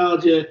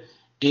nostalgia.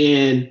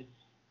 And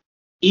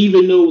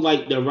even though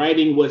like the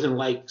writing wasn't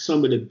like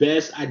some of the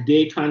best, I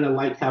did kind of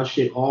like how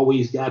shit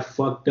always got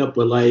fucked up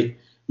or like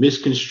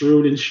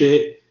misconstrued and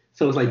shit.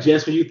 So it's like,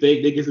 just when you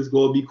think niggas is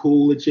gonna be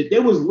cool and shit,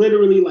 there was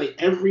literally like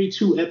every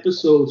 2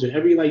 episodes or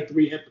every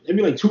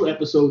 2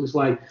 episodes, it's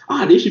like,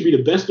 they should be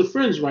the best of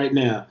friends right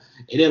now.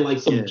 And then like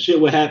some shit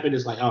would happen,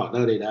 it's like, oh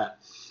no, they not.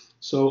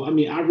 So I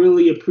mean, I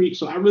really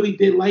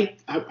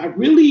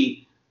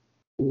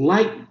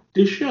liked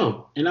the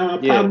show, and I'll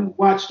probably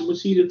watch when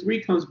season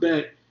 3 comes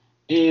back.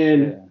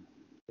 And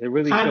it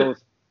really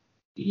shows.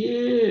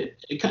 Yeah,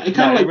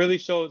 it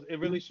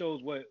really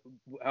shows what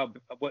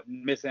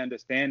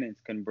misunderstandings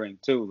can bring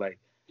too. Like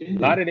a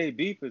lot of their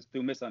beef is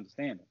through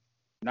misunderstanding,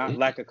 not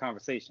lack of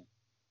conversation.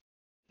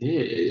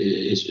 Yeah,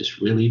 it's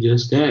just really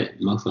just that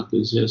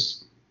motherfuckers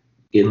just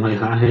getting like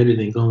hot-headed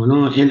and going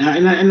on. And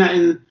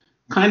I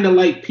kind of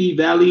like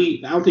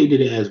P-Valley. I don't think they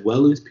did it as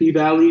well as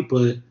P-Valley,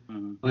 but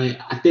like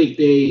I think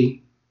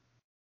they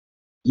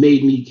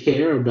made me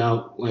care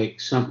about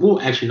like some. Well,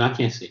 actually, no, I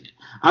can't say that.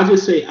 I'll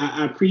just say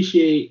I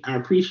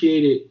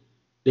appreciated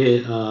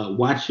that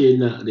watching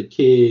the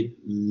kid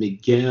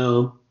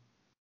Miguel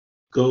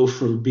go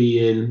from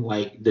being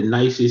like the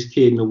nicest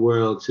kid in the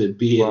world to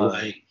being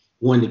like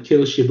wanting to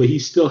kill shit, but he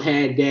still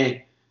had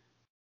that.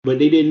 But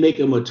they didn't make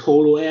him a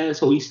total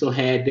asshole. He still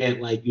had that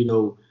like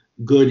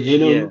good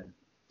in him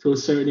to a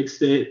certain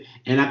extent.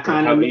 And I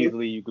kind of how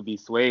easily you could be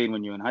swayed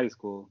when you're in high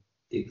school.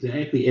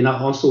 Exactly, and I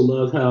also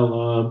love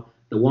how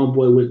the one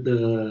boy with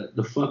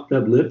the fucked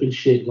up lip and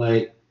shit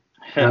like.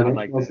 I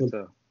like that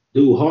too.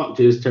 Dude, Hawk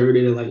just turned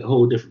into like a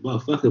whole different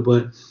motherfucker.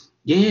 But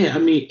yeah, I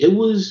mean, it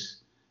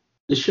was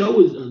the show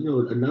was,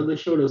 another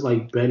show that's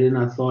like better than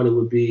I thought it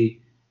would be,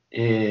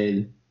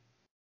 and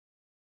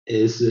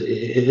it's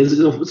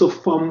a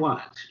fun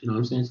watch. You know what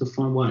I'm saying? It's a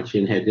fun watch,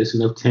 and had just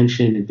enough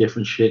tension and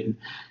different shit. And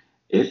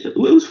it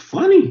was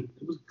funny.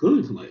 It was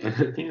good. Like I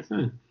can't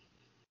say.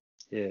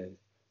 Yeah.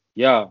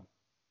 Yeah.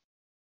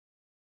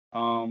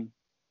 I'm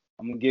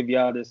gonna give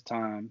y'all this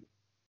time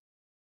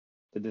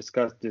to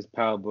discuss this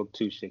Power Book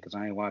 2 shit, because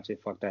I ain't watch it.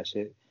 Fuck that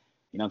shit.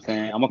 You know what I'm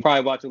saying? I'm gonna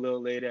probably watch it a little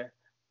later.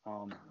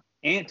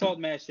 Ant talked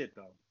mad shit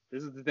though.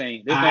 This is the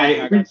thing. This is the only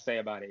thing I got to say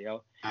about it,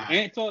 yo.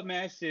 Ant talked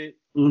mad shit.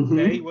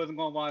 Said he wasn't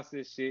gonna watch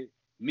this shit.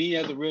 Me,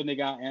 as a real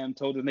nigga I am,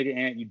 told the nigga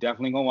Ant, you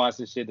definitely gonna watch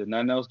this shit. There's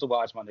nothing else to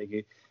watch, my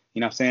nigga.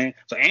 You know what I'm saying?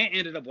 So Ant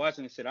ended up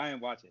watching this shit. I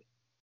didn't watch it.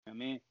 You know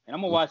what I mean? And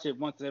I'm gonna watch it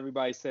once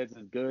everybody says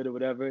it's good or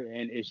whatever,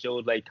 and it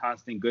showed like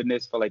constant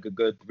goodness for like a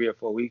good 3 or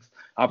 4 weeks.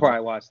 I'll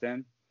probably watch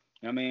them.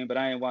 You know what I mean? But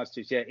I ain't watched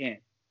it yet. Ant,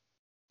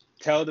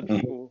 tell the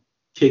people.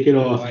 Kick it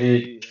off,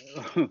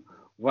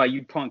 why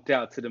you punked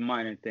out to the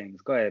minor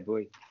things. Go ahead,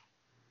 boy.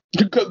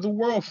 Because the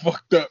world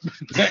fucked up.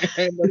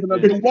 Ain't nothing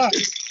else to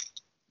watch.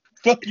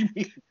 Fuck you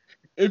mean?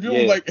 If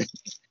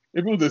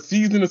it was a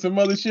season or some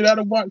other shit, I'd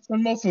have watched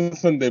some else on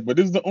Sunday. But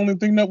this is the only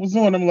thing that was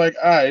on. I'm like,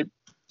 all right,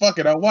 fuck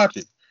it, I'll watch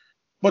it.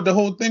 But the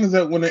whole thing is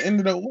that when I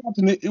ended up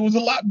watching it, it was a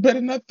lot better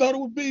than I thought it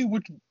would be,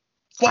 which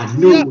I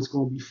knew it was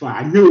going to be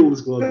fine. I knew it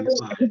was going to be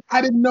fine.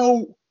 I didn't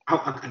know.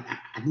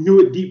 I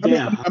knew it deep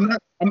down. I'm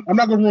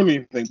not going to ruin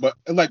anything, but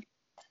like,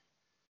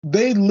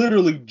 they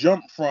literally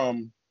jumped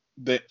from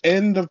the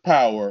end of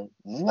Power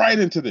right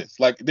into this.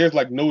 Like, there's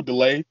like no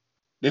delay.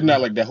 There's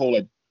not like that whole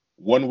like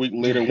 1 week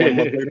later, 1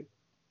 month later.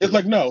 It's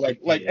like no,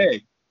 like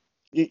hey,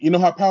 you know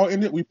how Power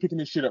ended? We picking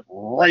this shit up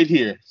right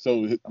here.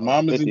 So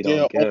mom is in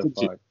jail.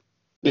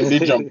 They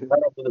jump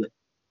right over it.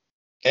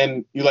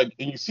 And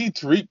you see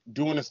Tariq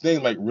doing this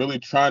thing, like really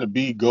trying to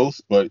be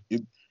Ghost, but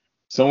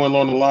somewhere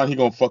along the line he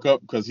gonna fuck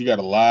up because he got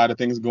a lot of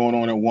things going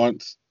on at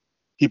once.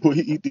 He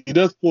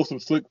does pull some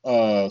slick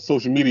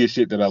social media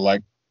shit that I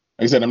like.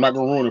 Like I said, I'm not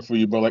gonna ruin it for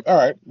you, but like, all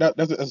right,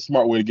 that's a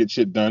smart way to get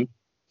shit done.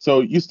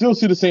 So you still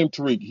see the same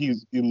Tariq.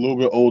 He's a little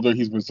bit older.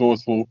 He's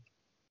resourceful,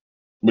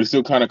 but he's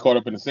still kind of caught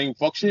up in the same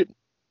fuck shit.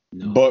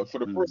 No. But for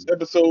the first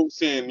episode,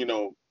 seeing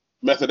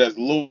Method as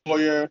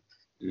lawyer,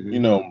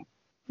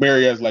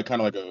 Mary as like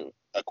kind of like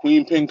a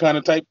queen pin kind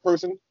of type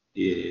person.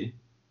 Yeah,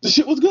 the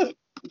shit was good.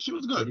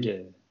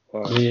 Yeah.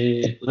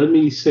 Man, let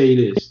me say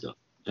this though.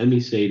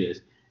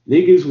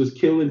 Niggas was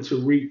killing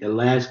Tariq the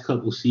last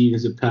couple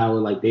seasons of Power.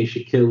 Like, they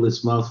should kill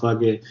this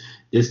motherfucker.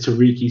 This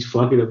Tariq, he's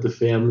fucking up the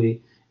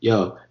family.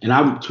 Yo, and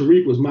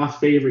Tariq was my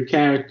favorite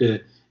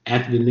character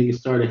after the niggas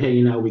started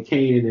hanging out with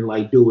Kanan and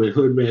like doing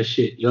hood rat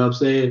shit. You know what I'm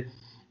saying?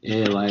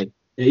 And like,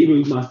 he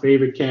was my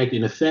favorite character.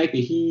 And the fact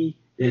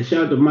that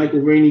shout out to Michael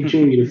Rainey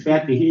Jr., the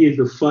fact that he is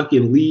the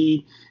fucking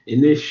lead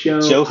in this show,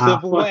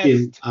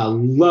 I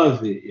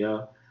love it,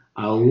 yo.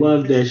 I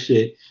love that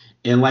shit.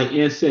 And like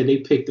Ant said, they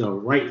picked up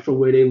right from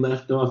where they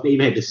left off. They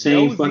even had the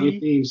same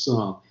fucking theme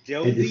song.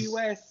 Josie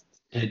West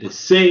had the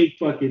same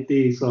fucking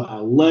theme song. I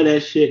love that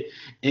shit.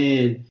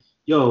 And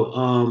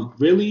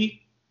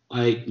really,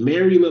 like,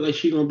 Mary looked like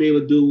she's gonna be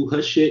able to do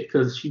her shit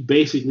because she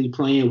basically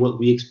playing what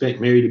we expect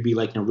Mary to be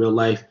like in real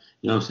life.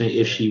 You know what I'm saying?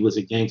 If she was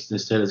a gangster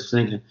instead of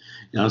singing. You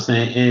know what I'm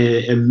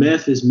saying? And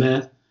Meth is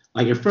Meth.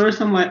 Like, at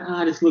first I'm like,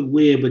 this look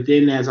weird, but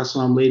then as I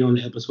saw him later on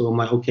the episode, I'm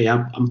like, okay,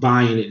 I'm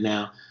buying it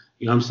now.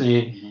 You know what I'm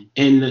saying?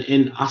 Mm-hmm.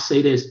 And I'll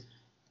say this.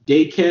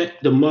 They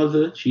kept the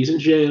mother. She's in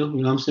jail.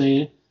 You know what I'm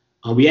saying?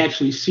 We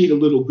actually see the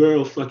little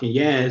girl fucking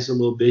Yaz a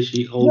little bit.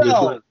 She older.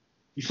 No,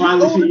 you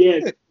finally see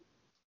Yaz.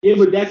 Yeah,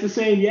 but that's the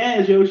same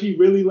Yaz, yo. She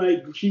really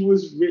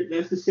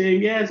that's the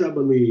same Yaz, I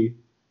believe.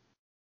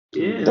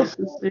 Yeah, that's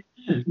the same.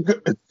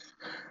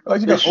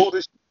 Like, she got old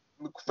as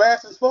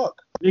fast as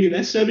fuck. Nigga,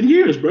 that's 7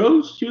 years,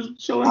 bro. She was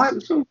showing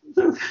 7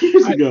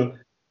 years ago.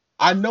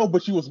 I know,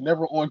 but she was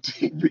never on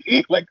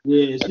TV. Like,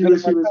 yeah, she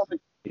was.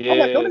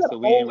 Yeah, so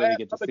we didn't really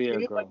get to see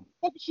her grow. Like,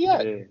 what is she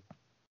at?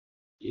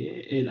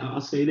 Yeah, and I'll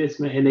say this,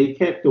 man. And they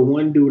kept the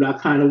one dude I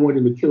kind of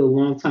wanted to kill a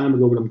long time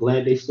ago, but I'm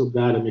glad they still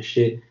got him and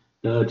shit.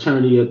 The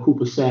attorney,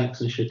 Cooper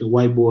Sacks and shit, the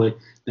white boy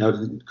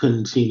that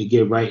couldn't seem to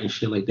get right and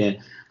shit like that.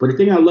 But the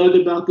thing I loved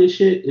about this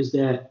shit is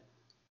that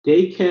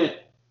they kept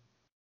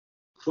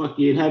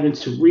fucking having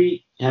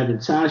Tariq, having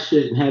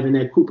Tasha, and having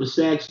that Cooper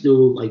Sacks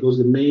dude. Like, those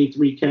are the main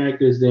 3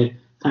 characters that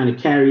kind of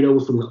carried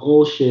over from the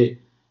old shit,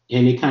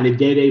 and they kind of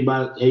dead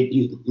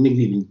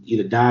niggas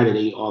either died or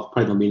they off,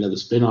 probably gonna be another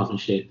spinoff and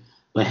shit.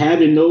 But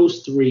having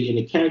those 3 and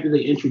the character they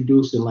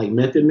introduced in like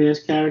Method Man's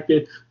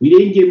character, we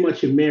didn't get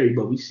much of Mary,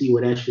 but we see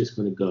where that shit's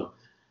gonna go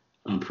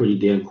pretty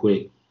damn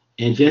quick.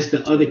 And just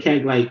the other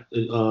character, like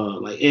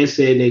Ed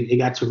said, they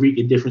got Tariq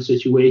in different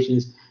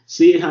situations.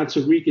 Seeing how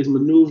Tariq is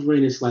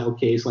maneuvering, it's like,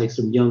 okay, it's like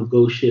some young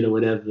ghost shit or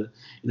whatever,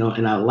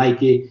 and I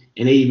like it.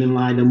 And they even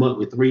lined them up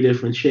with 3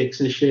 different chicks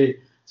and shit.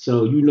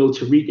 So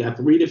Tariq got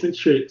 3 different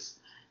tricks.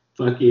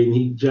 Fucking,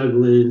 he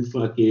juggling.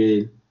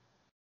 Fucking,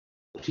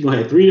 he gonna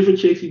have 3 different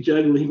chicks. He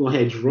juggling. He gonna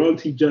have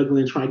drugs. He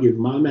juggling. Trying to get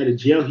mom out of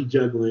jail. He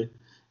juggling.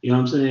 You know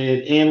what I'm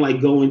saying? And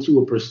like going to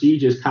a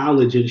prestigious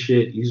college and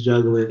shit, he's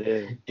juggling.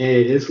 Yeah. And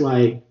it's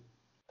like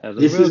As a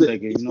this real is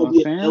nigga, it's you know gonna what I'm be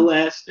an saying? L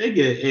ass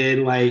nigga.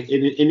 And like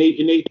and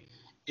they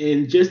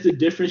and just the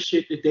different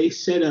shit that they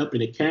set up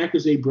and the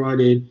characters they brought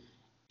in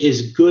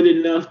is good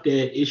enough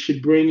that it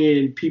should bring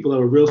in people that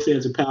are real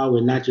fans of Power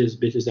and not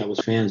just bitches that was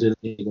fans of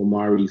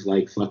Omari's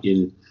like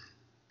fucking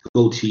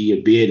goatee,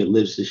 a beard, and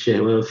lips and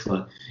shit, whatever the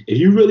fuck. If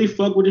you really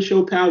fuck with the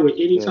show Power at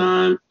any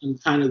time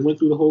and kind of went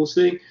through the whole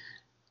thing,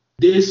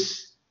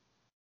 this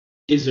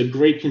is a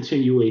great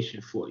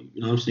continuation for you.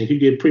 You know what I'm saying? You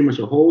get pretty much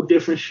a whole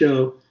different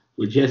show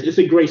with just it's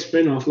a great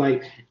spinoff.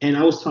 Like, and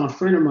I was telling a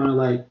friend of mine,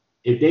 like,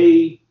 if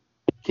they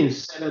can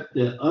set up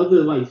the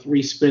other like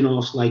 3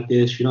 spinoffs like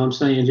this, you know what I'm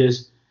saying?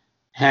 Just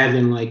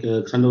having like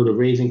cause I know the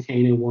Raising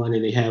Kanan one,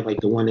 and they have like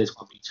the one that's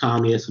gonna be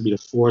Tommy, that's gonna be the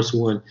Force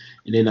one,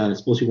 and then it's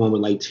supposed to be one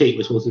with like Tate,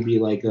 was supposed to be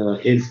like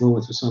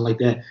Influence or something like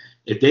that.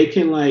 If they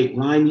can like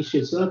line these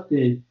shits up,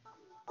 then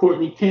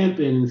Courtney Kemp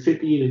and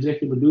 50 and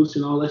executive producer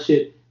and all that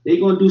shit, they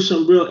gonna do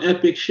some real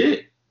epic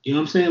shit. You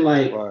know what I'm saying?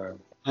 Like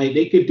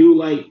they could do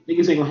like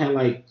niggas ain't gonna have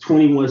like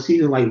 21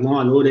 seasons like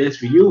Law and Order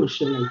SVU and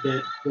shit like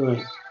that. But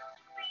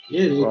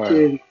yeah,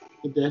 they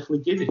could definitely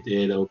get it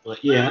there though.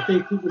 But yeah, I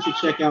think people should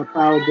check out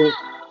Power Book.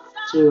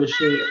 So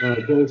shit,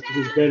 Ghost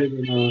is better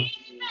than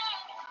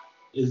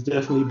is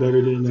definitely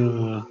better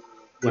than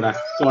what I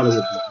thought it would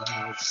be.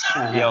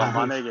 You know, Yo,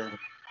 my nigga.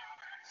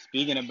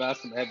 Speaking about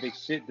some epic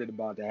shit that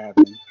about to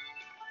happen.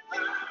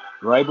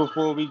 Right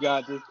before we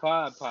got this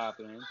pod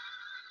popping,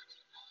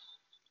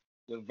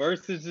 the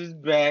Versus is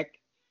back.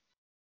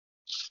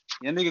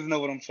 Y'all niggas know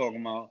what I'm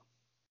talking about.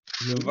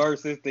 The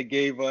Versus that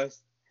gave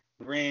us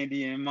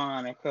Brandy and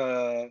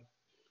Monica,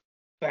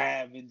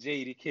 Fab and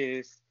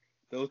Jadakiss,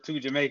 those 2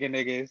 Jamaican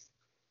niggas.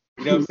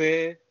 You know what I'm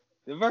saying?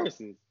 The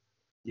Versus.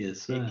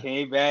 Yes, sir. It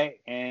came back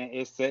and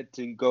it's set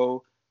to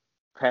go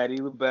Patti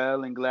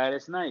LaBelle and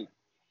Gladys Knight.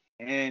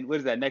 And what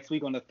is that, next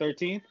week on the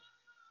 13th?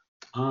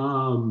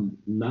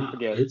 Nah,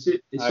 it's we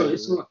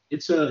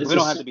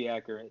don't have to be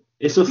accurate.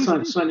 It's a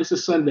it's a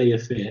Sunday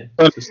affair.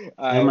 It's a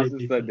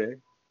Sunday.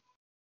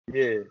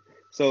 Yeah.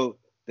 So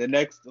that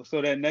next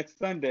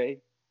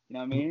Sunday, you know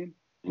what I mean?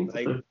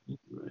 Like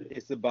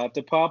it's about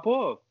to pop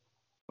off.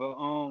 But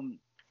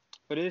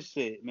for this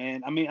shit,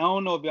 man. I mean, I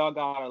don't know if y'all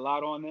got a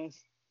lot on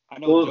this. I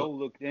know Joe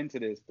looked into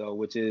this though,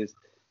 which is,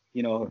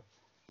 you know,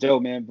 Joe,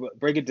 man,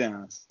 break it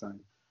down, son.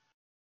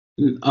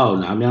 Oh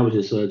no, I mean I was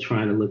just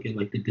trying to look at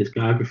like the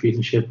discographies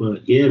and shit,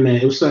 but yeah, man,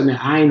 it was something that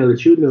I know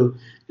that you knew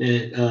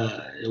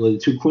that it was the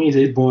 2 queens.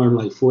 They was born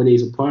like 4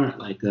 days apart,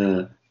 like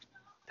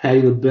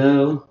Patti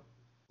LaBelle,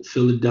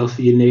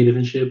 Philadelphia native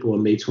and shit,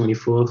 born May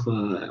 24th,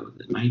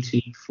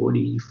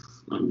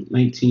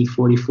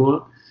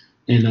 1944,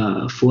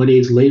 and 4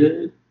 days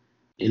later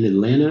in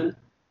Atlanta,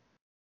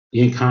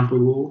 the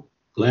incomparable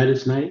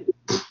Gladys Knight,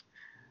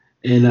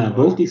 and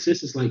both these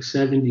sisters like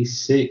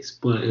 76,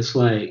 but it's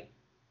like.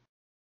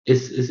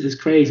 It's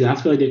crazy. I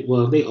feel like they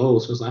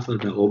old, so I feel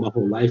like they're old my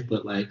whole life.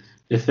 But like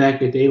the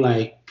fact that they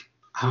like,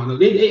 I don't know,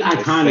 they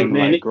iconic,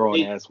 man. Like grown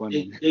ass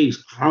women. They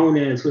grown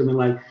ass women.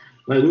 Like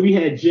when we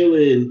had Jill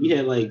and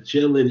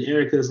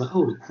Erica. It's like,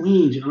 oh, the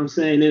queens. You know what I'm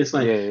saying? And then it's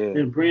like,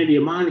 then Brandy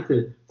and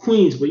Monica,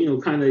 queens, but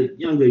kind of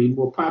younger,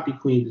 more poppy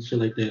queens and shit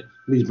like that. At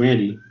least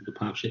Brandy, the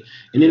pop shit.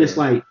 And then it's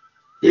like,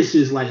 this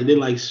is like, then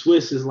like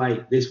Swiss is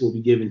like, this will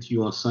be given to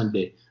you on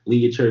Sunday.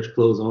 Leave your church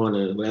clothes on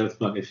or whatever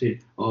fucking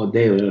shit all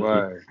day.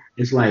 Whatever.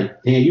 It's like,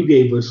 damn, you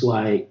gave us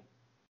like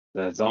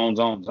the zone.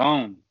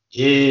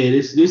 Yeah,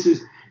 this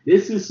is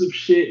some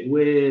shit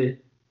where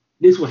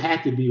this would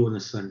have to be on a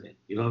Sunday.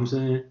 You know what I'm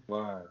saying?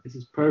 Wow. This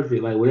is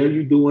perfect. Like whatever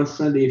you do on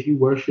Sunday, if you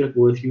worship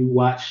or if you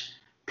watch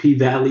P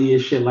Valley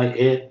and shit like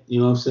it, you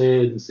know what I'm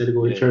saying? Instead of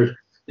going to church,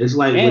 it's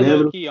like and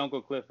whatever. Low key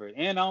Uncle Clifford,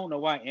 and I don't know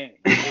why Aunt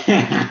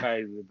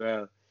Patty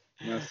LaBelle.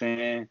 You know what I'm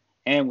saying?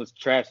 Ann was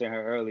trashing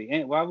her early.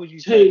 And why would you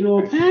hate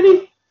no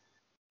Patty?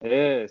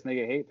 Yeah, this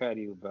nigga hate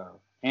Patty LaBelle.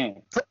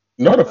 Aunt.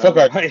 No, the fuck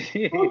I. What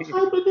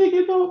type of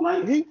nigga don't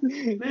like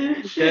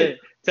man? Shit.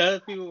 Tell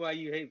people why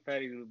you hate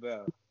Patty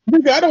LaBelle.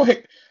 Nigga, I don't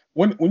hate.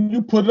 When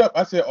you put it up,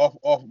 I said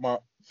off my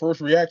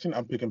first reaction,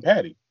 I'm picking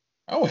Patty.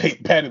 I don't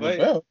hate Patty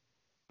LaBelle.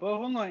 But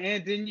hold on,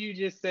 Aunt, didn't you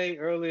just say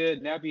earlier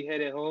nappy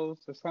headed hoes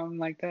or something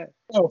like that?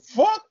 Oh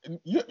fuck!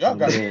 Y'all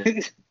got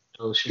it.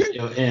 Oh shit,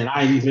 yo, and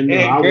I didn't even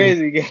know. I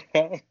crazy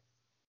guy.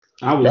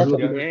 I was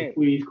looking at the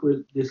Queen's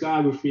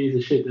discographies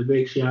and shit to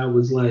make sure I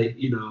was like,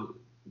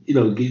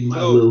 getting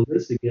my little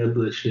list together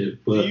and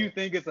shit. But do you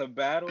think it's a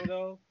battle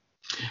though?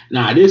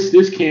 Nah,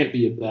 this can't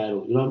be a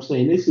battle. You know what I'm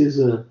saying? This is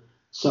a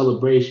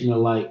celebration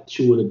of like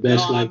 2 of the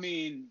best. No, I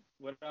mean,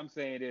 what I'm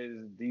saying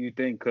is, do you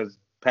think because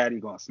Patty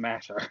gonna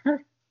smash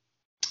her?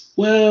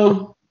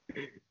 Well,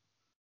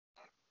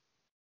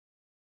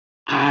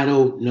 I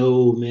don't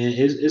know, man.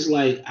 It's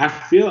like I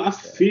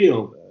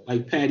feel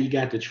like Patty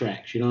got the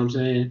tracks. You know what I'm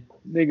saying?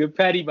 Nigga,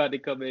 Patty about to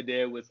come in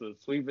there with some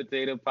sweet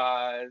potato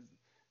pies,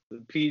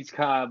 some peach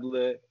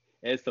cobbler,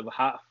 and some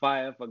hot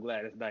fire for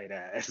Gladys Knight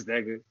ass,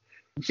 nigga.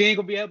 She ain't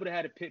gonna be able to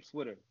have the pips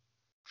with her.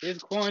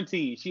 It's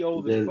quarantine. She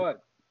old as fuck.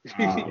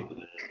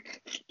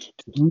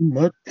 Too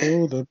much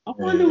for the I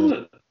wonder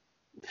what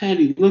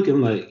Patty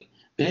looking like.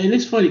 Man,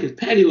 it's funny because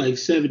Patty like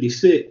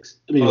 76.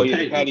 I mean, Oh yeah,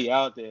 Patty, Patty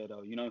out there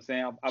though. You know what I'm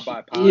saying? I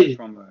buy pies yeah,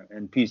 from her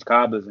and peach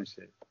cobbers and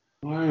shit.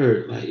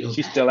 word. Like, yo,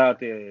 She's still out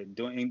there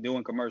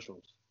doing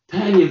commercials.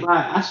 Patty, if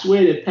I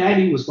swear that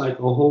Patty was like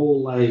a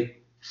whole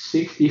like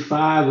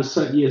 65 or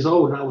something years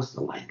old. And I was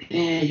still like,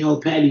 damn, yo,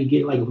 Patty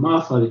get like a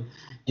motherfucker.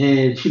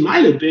 And she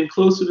might have been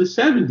closer to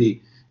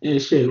 70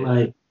 and shit. Yeah.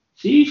 Like,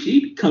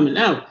 she coming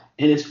out.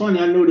 And it's funny,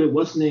 I know that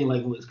what's the name,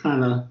 like, was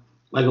kind of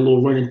like a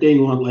little running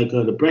thing on like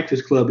the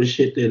Breakfast Club and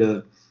shit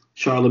that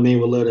Charlamagne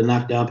would love to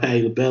knock down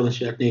Patty LaBelle and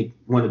shit. I think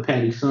one of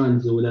Patty's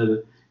sons or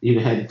whatever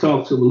even had to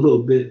talk to him a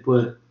little bit.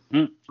 But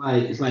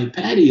like, it's like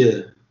Patty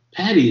a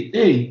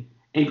thing.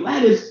 And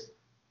Gladys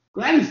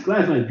like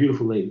a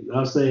beautiful lady. You know what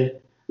I'm saying?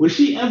 Was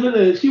she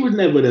ever she was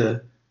never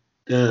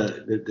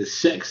the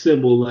sex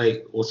symbol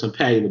like or some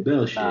Patty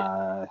LaBelle shit.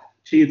 Nah,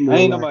 She's more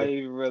ain't like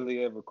nobody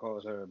really ever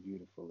calls her a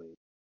beautiful lady.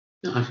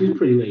 no, she's a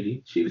pretty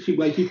lady. She pretty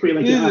like She's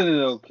your an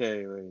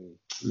okay lady.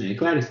 man.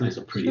 Gladys Knight's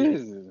a pretty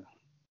lady.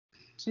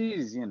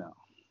 She's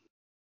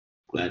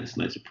Gladys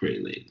Knight's a pretty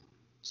lady.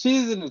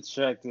 she's an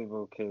attractive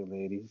okay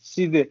lady.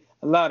 She did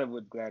a lot of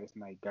what Gladys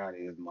Knight got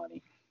is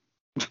money.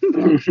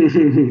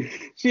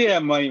 She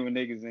had money when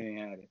niggas ain't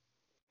had it.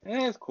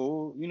 And that's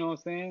cool, you know what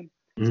I'm saying?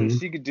 So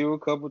she could do a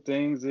couple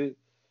things that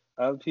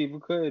other people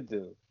could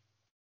do.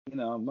 You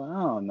know, but I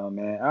don't know,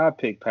 man. I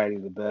pick Patty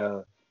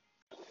LaBelle,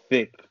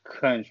 thick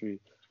country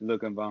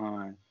looking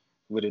behind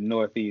with a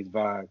Northeast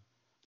vibe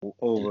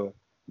over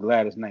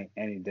Gladys Knight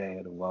any day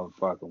of the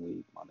motherfucking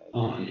week, my nigga.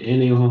 Oh,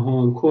 and they on her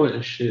home court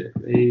and shit.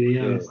 They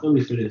on the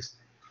Philly for this.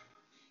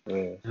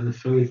 Yeah. And the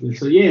Philly for this.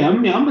 So yeah, I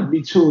mean, I'm gonna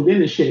be tuned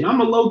in and shit.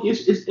 I'm a low key.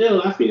 It's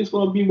ill. I think it's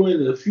gonna be one of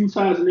the few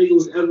times a nigga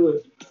was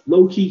ever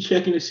low key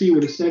checking to see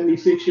what a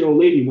 76-year-old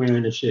lady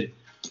wearing and shit.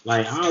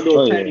 Like I don't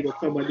know if Patty gonna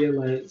come out there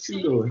like, what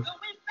you doing?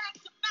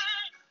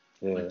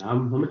 Yeah.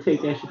 I'm gonna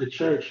take that shit to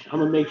church. I'm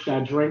gonna make sure I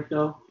drink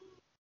though.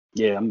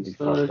 Yeah, I'm gonna be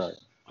fucked up.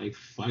 Like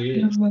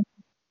fire.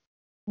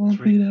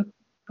 Won't be that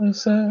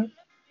outside.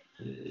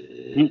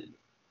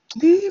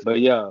 But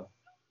yo,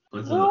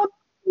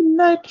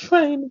 Night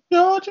train to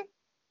Georgia.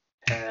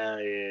 hell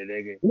yeah,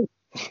 nigga.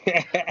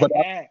 But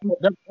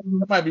that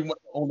might be one of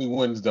the only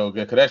wins though,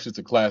 because that's just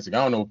a classic.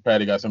 I don't know if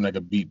Patty got something that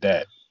could beat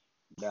that.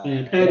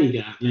 Man,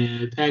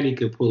 Patty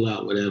could pull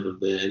out whatever,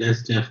 man.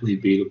 That's definitely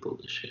beatable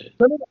and shit.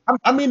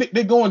 I mean,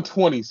 they're going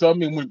 20, so I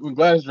mean, when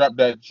Gladys dropped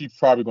that, she's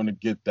probably gonna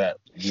get that.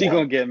 She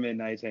gonna get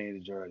Midnight Train to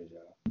Georgia, yo.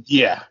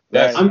 Yeah,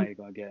 that's not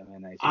gonna get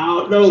Midnight Train. I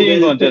don't know. She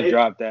ain't gonna just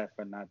drop that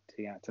for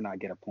to not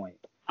get a point.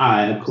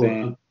 Alright,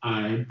 cool.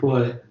 Alright,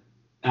 but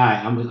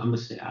I'm gonna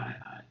say alright.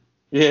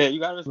 Yeah, you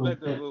gotta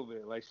respect her a little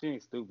bit. Like she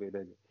ain't stupid,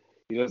 nigga.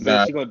 You know what I'm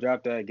saying? She gonna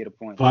drop that and get a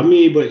point. For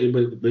me, but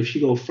if she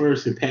go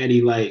first and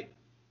Patty like,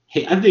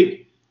 hey, I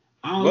think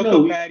I don't know.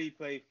 What could Patty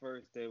play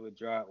first that would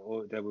drop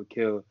or that would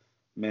kill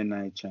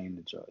Midnight Train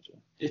to Georgia?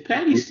 If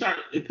Patty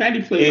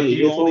play like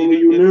if only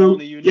you knew.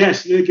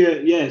 Yes,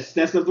 nigga. Yes,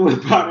 that's the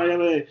part right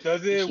there.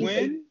 Does it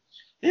win?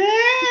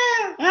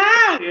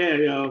 Yeah,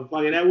 yo,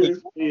 fucking that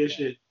was funny as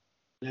shit.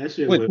 That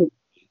shit.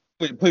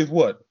 Wait, plays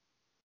what?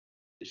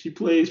 She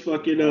plays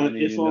fucking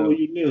If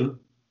Only You Knew.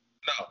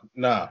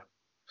 No,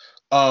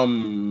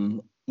 nah.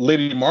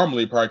 Lady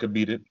Marmalade probably could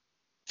beat it.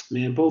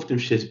 Man, both them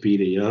shits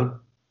beat it, yo.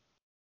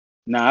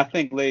 Nah, I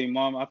think Lady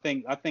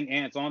Marmalade. I think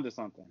Ant's onto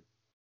something.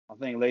 I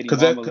think Lady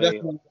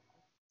Marmalade.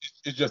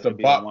 It's just a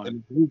bop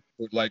and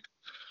like.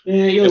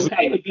 Man, yo,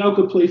 Patty LaBelle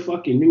could play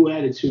fucking New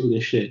Attitude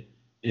and shit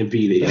and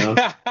beat it, yo.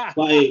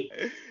 Like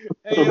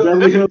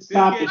Beverly Hills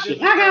Cop and shit.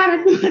 I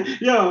gotta,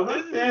 yo,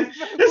 man,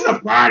 it's a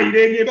body,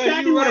 nigga.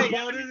 Patty you right,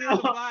 yo, this is a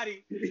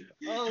body.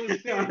 Oh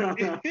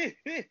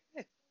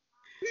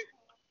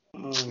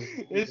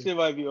shit. This shit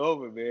might be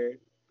over, man.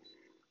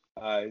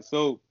 All right,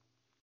 so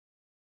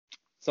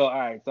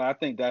I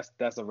think that's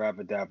a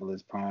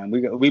Rapidapolis prime.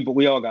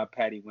 We all got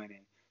Patty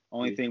winning.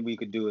 Only thing we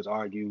could do is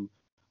argue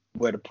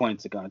where the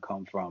points are gonna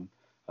come from.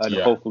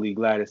 Hopefully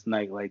Gladys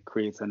Knight like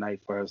creates a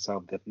night for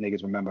herself that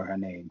niggas remember her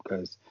name,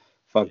 because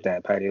fuck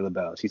that Patty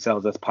LaBelle. She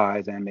sells us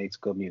pies and makes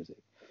good music.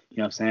 You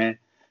know what I'm saying?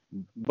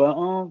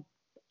 But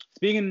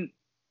speaking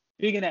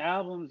of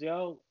albums,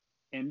 yo,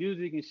 and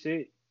music and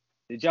shit,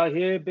 did y'all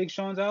hear Big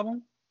Sean's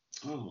album?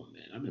 Oh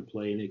man, I've been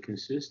playing it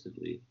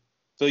consistently.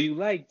 So you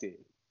liked it?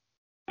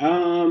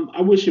 I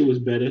wish it was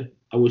better.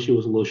 I wish it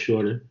was a little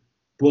shorter,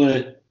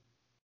 but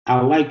I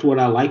liked what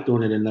I liked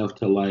on it enough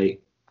to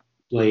like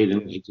play it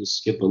and like just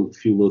skip a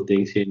few little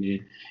things here and there.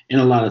 And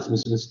a lot of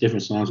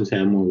different songs just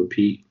had more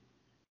repeat.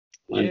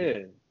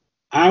 Like,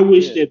 I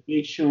wish that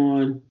Big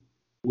Sean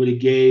would have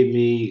gave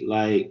me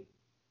like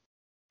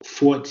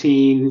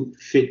 14,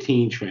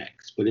 15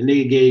 tracks, but the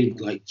nigga gave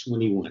like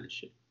 21 and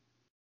shit.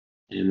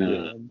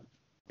 And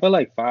but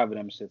like 5 of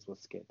them shits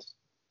was skits.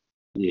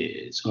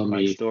 Yeah, so I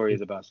mean, like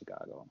stories about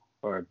Chicago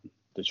or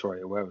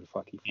Detroit or wherever the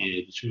fuck he from.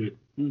 Yeah, Detroit.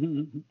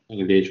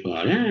 Fucking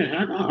Detroit.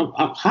 Yeah,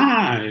 I'm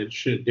high and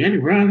shit. Danny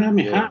Brown got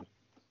me high.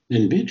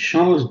 And Big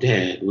Sean's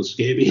dad was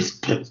gave me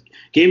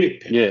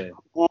Yeah.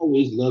 I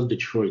always loved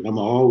Detroit. I'm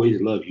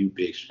always love you,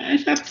 Big Sean.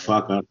 Shut the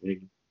fuck up,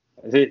 nigga.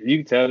 You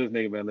can tell this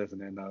nigga been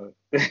listening, though.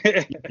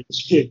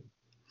 Shit.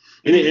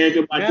 And then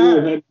Erica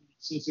Badu Nah. had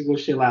sensible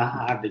shit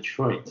like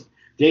Detroit.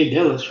 Jay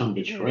Dilla's from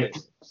Detroit.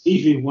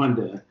 Stevie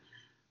Wonder.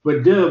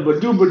 But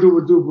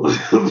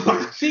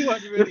She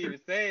wasn't really even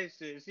saying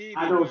shit. She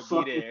I didn't don't want to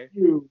fuck be with there.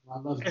 you. I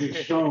love Big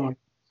Sean.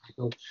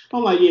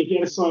 I'm like, yeah, he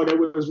had a song that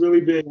was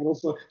really big. I don't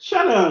fuck.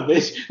 Shut up,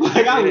 bitch.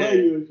 Like, I love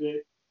you and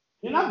shit.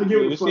 And I forget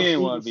what the She fuck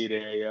didn't want to be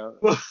there, yo.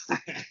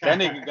 That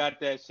nigga got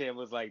that shit and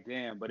was like,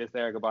 damn, but it's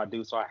Erykah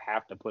Badu, so I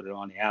have to put it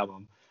on the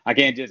album. I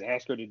can't just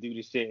ask her to do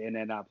the shit and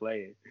then not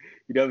play it.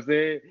 You know what I'm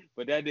saying?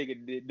 But that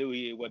nigga knew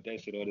he didn't want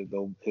that shit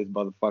on his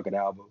motherfucking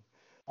album.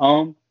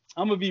 I'm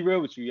gonna be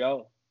real with you,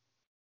 yo.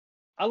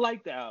 I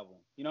like the album.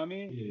 You know what I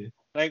mean? Yeah.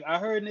 Like, I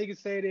heard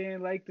niggas say they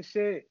didn't like the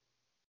shit.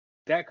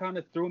 That kind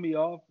of threw me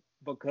off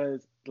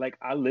because, like,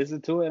 I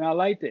listened to it and I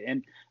liked it.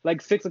 And,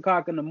 like, 6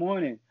 o'clock in the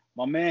morning,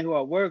 my man who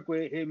I work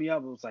with hit me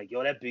up and was like,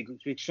 yo, that Big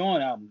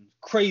Sean album is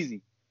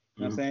crazy.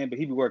 You know what I'm saying? But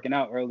he be working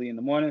out early in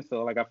the morning,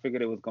 so, like, I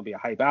figured it was going to be a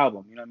hype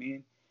album. You know what I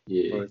mean?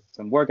 Yeah. For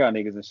some workout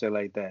niggas and shit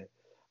like that.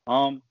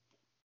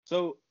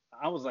 So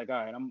I was like,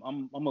 all right,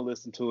 I'm gonna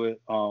listen to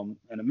it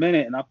in a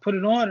minute, and I put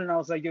it on, and I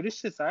was like, yo, this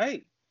shit's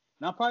alright.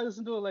 And I probably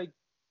listened to it like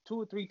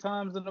 2 or 3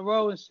 times in a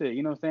row and shit.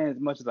 You know what I'm saying? As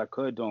much as I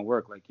could doing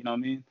work, like, you know what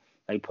I mean?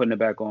 Like putting it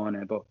back on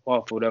and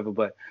off or whatever.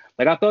 But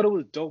like, I thought it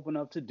was dope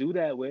enough to do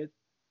that with.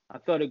 I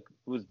thought it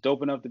was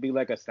dope enough to be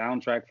like a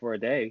soundtrack for a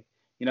day.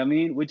 You know what I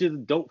mean? Which is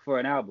dope for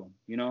an album.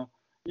 You know?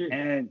 Yeah.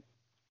 And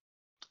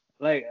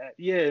like,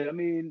 yeah, I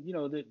mean, you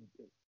know, the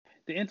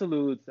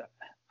interludes,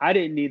 I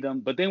didn't need them,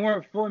 but they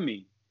weren't for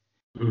me.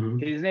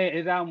 His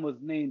album was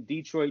named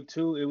Detroit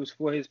 2. It was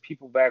for his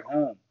people back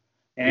home.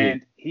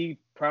 And he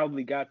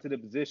probably got to the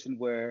position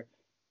where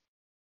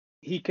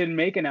he can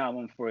make an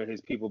album for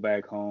his people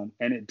back home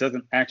and it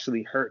doesn't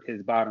actually hurt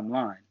his bottom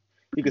line.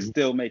 He could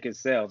still make his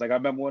sales. Like, I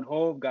remember when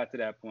Hove got to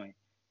that point.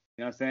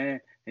 You know what I'm saying?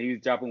 And he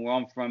was dropping Where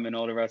I'm From and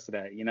all the rest of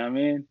that. You know what I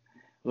mean?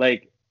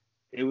 Like,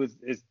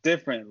 it's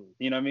different.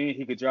 You know what I mean?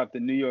 He could drop the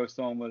New York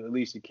song with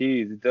Alicia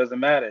Keys. It doesn't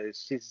matter.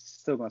 She's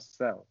still gonna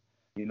sell.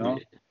 You know?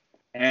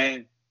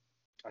 And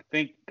I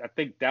think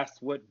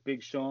that's what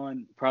Big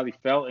Sean probably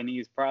felt, and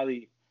he's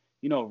probably,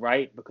 you know,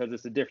 right, because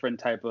it's a different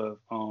type of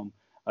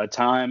a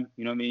time.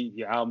 You know what I mean?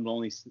 Your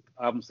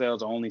album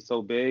sales are only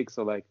so big,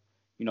 so like,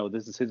 you know,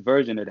 this is his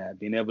version of that,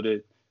 being able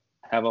to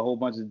have a whole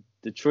bunch of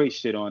Detroit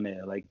shit on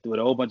there, like with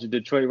a whole bunch of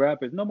Detroit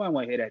rappers. Nobody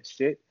want to hear that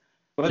shit.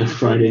 But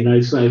Friday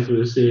Night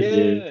Cypher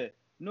shit. Yeah,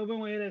 nobody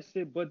want to hear that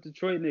shit but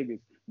Detroit niggas.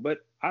 But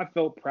I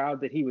felt proud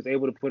that he was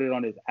able to put it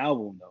on his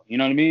album, though. You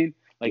know what I mean?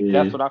 Like,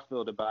 that's what I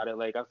felt about it.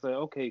 Like, I said,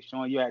 okay,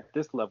 Sean, you're at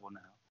this level now,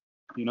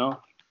 you know,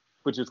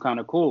 which is kind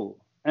of cool.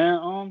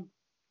 And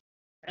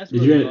that's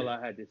really all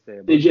I had to say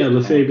about it. Did you have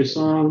a favorite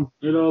song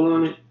at all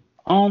on it?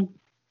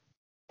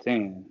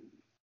 Damn.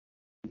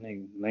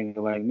 Nigga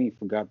like me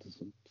forgot the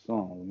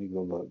song. Let me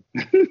go look.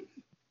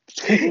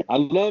 I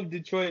love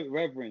Detroit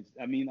Reverence.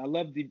 I mean, I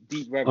love Deep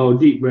Reverence. Oh,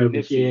 Deep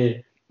Reverence, yeah.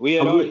 We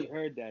had already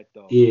heard that,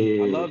 though.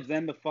 Yeah. I love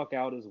Zen the Fuck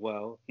Out as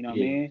well. You know what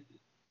I mean?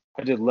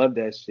 I just love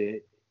that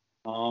shit.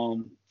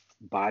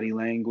 Body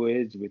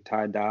Language with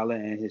Ty Dolla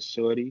and his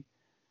shorty.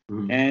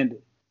 And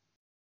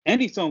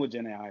any song with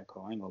Jhené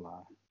Aiko, I ain't gonna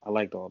lie. I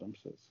liked all them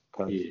shits.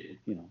 Because, you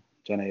know,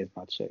 Jhené is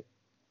my chick.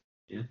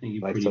 Yeah, I think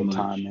you like pretty much.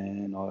 Time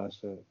Man, all that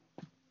shit.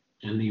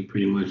 I think you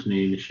pretty much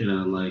named the shit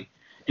I like.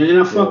 And then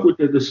I fuck with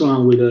the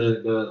song with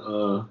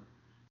the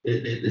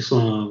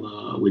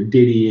song with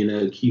Diddy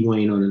and Key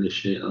Wayne on it and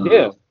shit.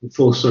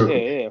 Full Circle.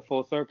 Yeah,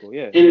 Full Circle.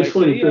 Yeah. And it's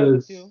funny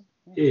because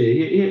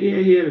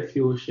he had a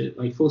few shit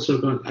like Full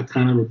Circle. I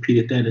kind of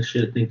repeated that and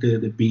shit. I think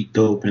the beat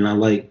dope, and I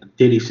like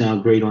Diddy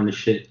sound great on the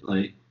shit.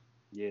 Like,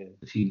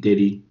 see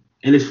Diddy.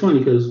 And it's funny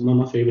because one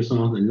of my favorite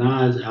songs, the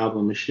Nas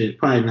album and shit,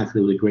 probably not because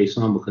it was a great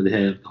song because it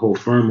had the whole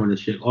Firm on the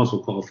shit,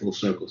 also called Full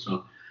Circle.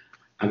 So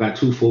I got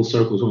 2 Full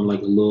Circles on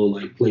like a little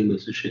like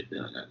playlist and shit that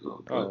I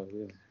got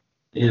going.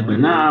 But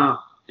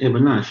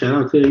nah, shout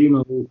out to, you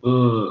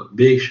know,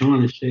 Big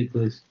Sean and shit,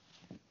 because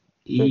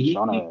he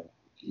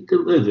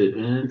delivered,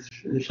 man.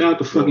 Shout out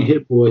to fucking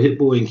Hit Boy. Hit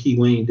Boy and Key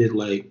Wayne did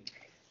like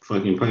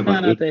fucking probably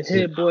about 8%. Shout out to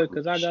Hit Boy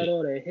because I got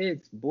all the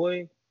hits,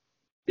 boy.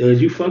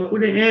 Did you fuck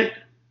with it, Ant?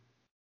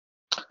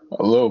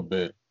 A little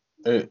bit.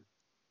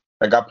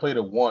 Like, I played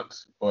it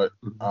once, but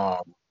I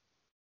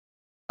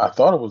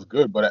thought it was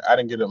good, but I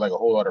didn't get like a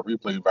whole lot of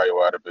replay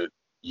value out of it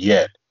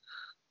yet.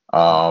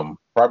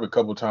 Probably a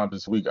couple times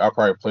this week. I'll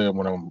probably play it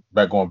when I'm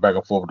going back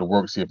and forth to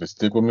work, see if it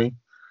stick with me.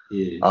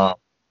 Yeah.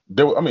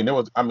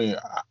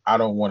 I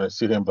don't want to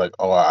sit here and be like,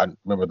 oh, I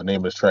remember the name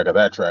of this track or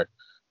that track.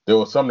 There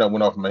was some that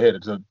went off in my head. I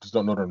just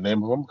don't know the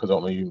name of them because I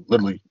only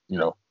literally, you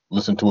know,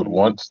 listen to it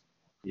once.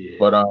 Yeah.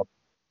 But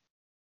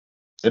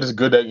it is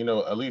good that, you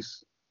know, at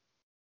least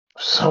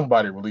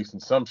somebody releasing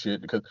some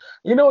shit, because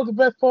you know what's the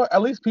best part?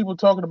 At least people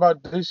talking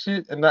about this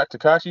shit and not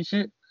Tekashi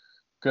shit,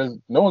 because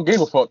no one gave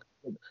a fuck.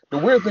 The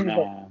weird thing is,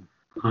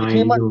 I ain't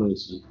even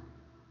listen.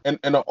 And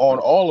on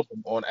all of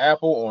them, on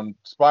Apple, on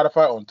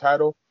Spotify, on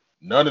Tidal,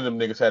 none of them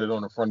niggas had it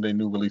on the front of their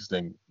new release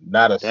thing.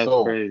 Not a That's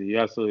soul. crazy.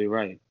 You're absolutely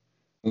right.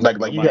 Like you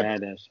Nobody had.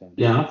 had that shit.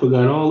 Yeah, I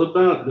forgot all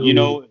about those. You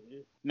know,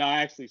 no,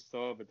 I actually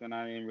saw it, but then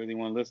I didn't really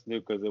want to listen to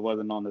it because it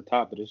wasn't on the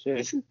top of the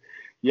shit.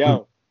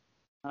 Yo,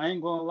 I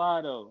ain't gonna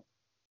lie though.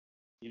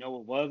 You know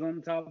what was on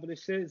the top of the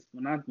shit?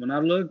 When I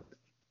looked,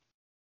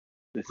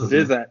 the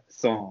SZA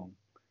song,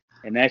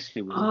 and that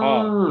shit was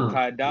hard. With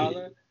Ty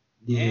Dolla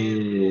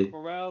and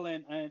Pharrell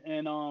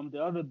and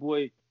the other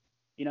boy,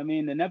 you know what I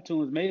mean? The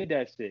Neptunes made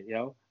that shit,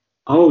 yo.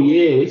 Oh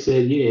yeah, they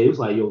said it was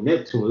like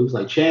Neptune. It was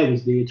like Chad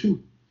was there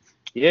too.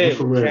 Yeah, and it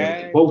was Pharrell,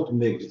 Chad, both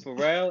the it was niggas.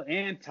 Pharrell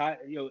and Ty.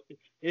 Yo,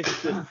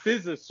 it's the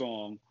SZA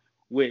song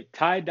with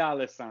Ty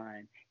Dolla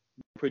 $ign,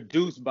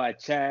 produced by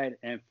Chad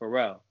and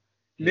Pharrell.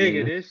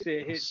 Nigga, this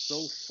shit hit so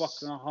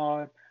fucking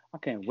hard. I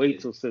can't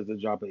wait till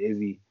SZA drop an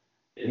Izzy.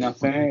 You know what I'm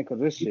saying? Because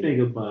this shit think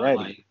is about ready.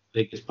 like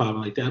niggas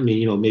popping like that. I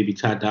mean, maybe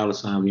Ty Dolla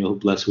 $ign, who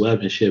bless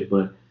web and shit,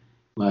 but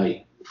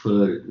like for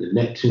the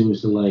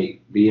Neptunes to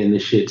like be in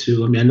this shit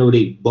too. I mean, I know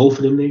they both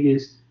of them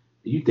niggas.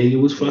 You think it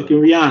was fucking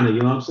Rihanna?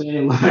 You know what I'm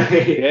saying? Like,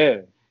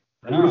 yeah.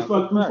 Who the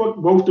fuck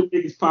both the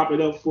niggas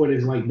popping up for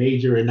this like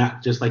major and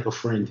not just like a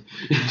friend?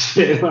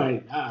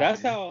 Like,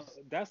 that's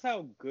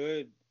how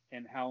good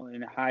and how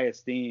in high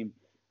esteem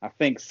I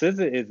think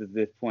SZA is at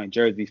this point.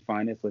 Jersey's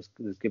finest.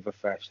 Let's give a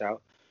fat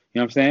shout. You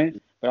know what I'm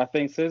saying? But I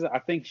think SZA, I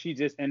think she's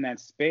just in that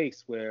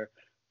space where,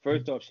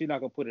 first off, she's not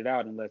gonna put it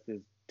out unless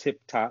it's tip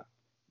top,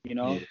 you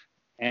know,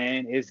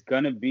 and it's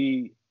gonna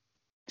be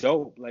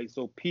dope. Like,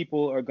 so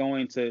people are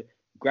going to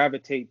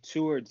gravitate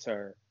towards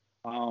her,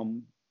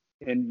 and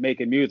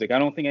making music. I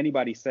don't think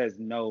anybody says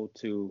no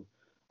to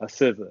a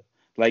SZA.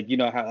 Like, you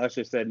know how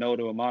Usher said no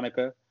to a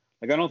Monica.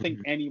 Like, I don't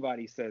think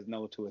anybody says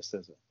no to a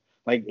SZA.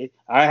 Like,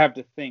 I have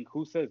to think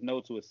who says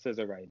no to a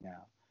SZA right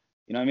now.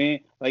 You know what I mean?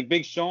 Like,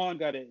 Big Sean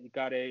got an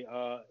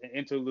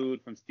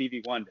interlude from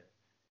Stevie Wonder.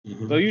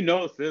 So you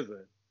know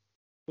SZA.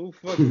 Who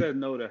fuck says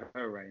no to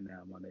her right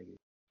now, my nigga? You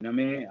know what I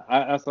mean?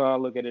 That's how I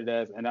look at it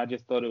as, and I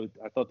just thought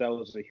I thought that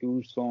was a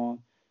huge song.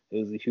 It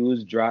was a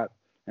huge drop,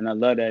 and I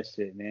love that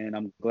shit, man.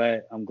 I'm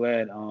glad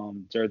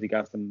Jersey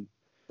got some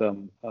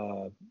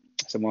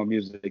more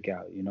music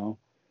out, you know?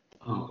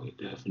 Oh,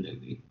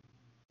 definitely.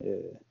 Yeah.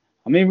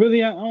 I mean,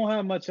 really, I don't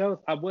have much else.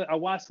 I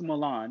watched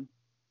Milan.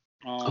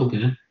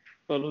 Okay.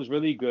 Thought it was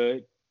really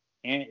good.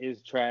 Ant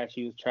is trash.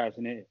 He was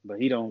trashing it, but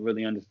he don't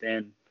really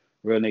understand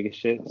real nigga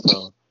shit,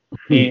 so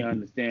he ain't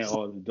understand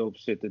all the dope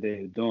shit that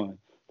they were doing.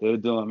 They were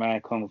doing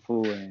mad kung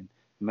fu and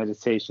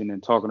meditation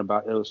and talking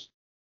about ill.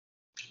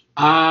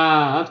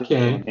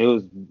 Okay. It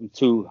was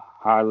too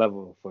high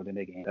level for the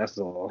nigga. That's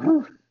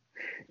all.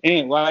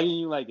 And why didn't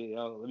you like it,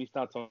 yo? Let me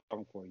stop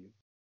talking for you.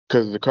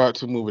 Because the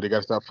cartoon movie, they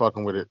gotta stop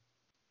fucking with it.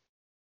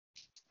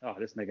 Oh,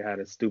 this nigga had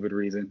a stupid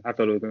reason. I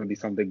thought it was gonna be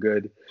something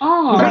good.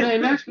 Oh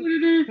man, that's what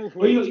it is.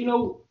 Well, you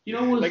know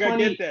what's like,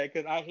 funny? I get that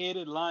because I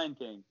hated Lion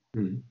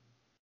King.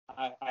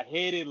 I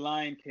hated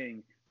Lion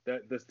King,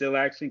 the still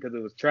action, because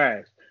it was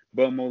trash.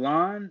 But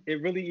Mulan,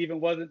 it really even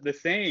wasn't the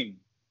same.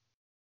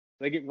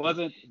 Like, it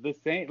wasn't the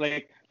same.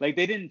 Like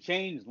they didn't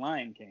change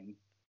Lion King,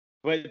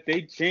 but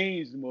they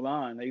changed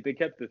Mulan. Like, they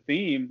kept the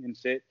theme and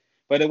shit,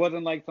 but it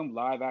wasn't like some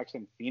live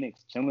action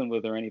Phoenix chilling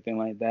with or anything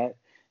like that.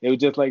 It was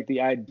just like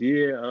the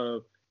idea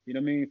of, you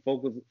know what I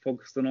mean,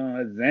 focusing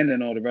on Zen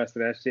and all the rest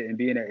of that shit and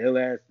being an ill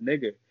ass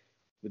nigga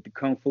with the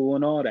kung fu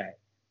and all that.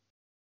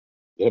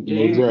 Yep,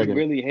 You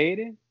really hate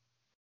it?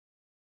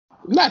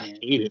 Not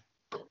hate it,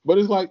 but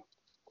it's like,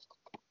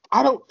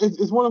 I don't.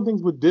 It's one of the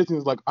things with Disney.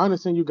 It's like, I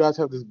understand you guys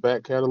have this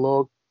back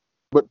catalog,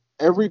 but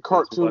every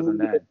cartoon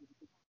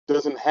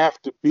doesn't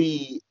have to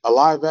be a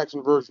live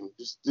action version.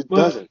 It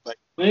doesn't. Like,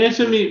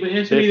 answer me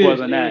this.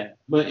 Wasn't that.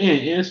 But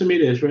answer me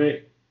this,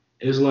 right?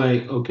 It's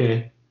like,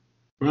 okay,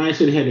 Ryan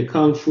said it had the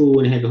kung fu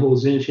and it had the whole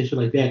Zen shit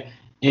like that.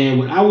 And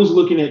when I was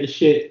looking at the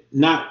shit,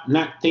 not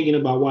thinking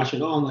about watching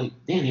it all, I'm like,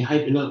 damn, they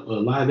hyping up a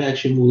live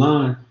action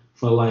Mulan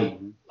for like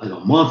a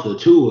month or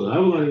two. I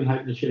was not even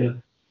hyping the shit up.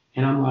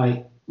 And I'm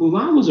like,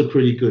 Mulan was a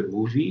pretty good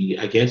movie,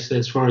 I guess,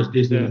 as far as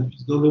Disney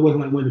movies go. It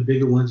wasn't like one of the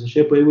bigger ones and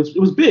shit, but it was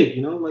big,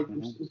 you know, like it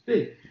was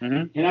big.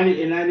 And I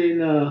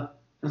didn't. I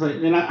was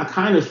like, then I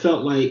kind of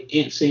felt like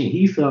Ant saying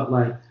he felt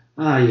like,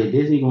 yeah,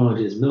 Disney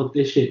gonna just milk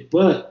this shit,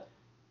 but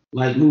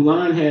like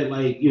Mulan had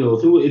like, you know,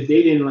 if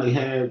they didn't like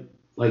have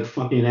like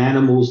fucking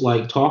animals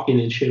like talking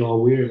and shit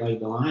all weird like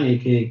the Lion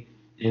King,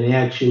 and they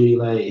actually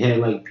like had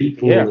like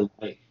people and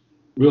like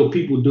real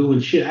people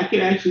doing shit, I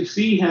could actually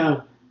see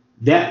how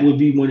that would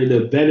be one of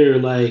the better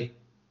like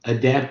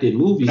adapted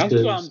movies. That's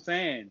what I'm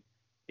saying.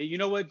 You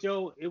know what,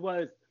 Joe? It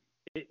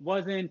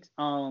wasn't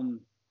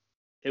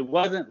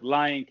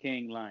Lion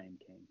King.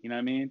 You know what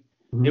I mean?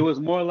 It was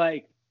more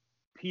like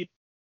Peter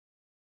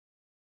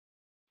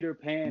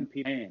Pan.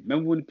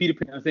 Remember when Peter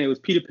Pan? I'm saying it was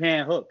Peter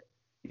Pan Hook.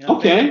 You know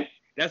what I'm saying?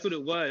 That's what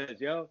it was,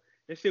 yo.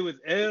 This shit was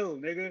ill,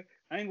 nigga.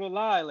 I ain't gonna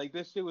lie. Like,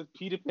 this shit was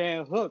Peter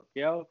Pan Hook,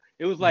 yo.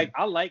 It was like,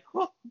 I like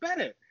Hook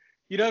better.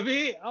 You know what I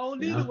mean? I don't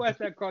need to watch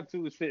that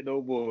cartoon shit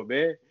no more,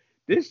 man.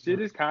 this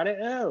shit is kind of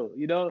ill,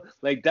 you know?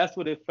 Like, that's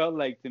what it felt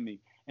like to me.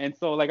 And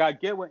so, like, I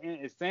get what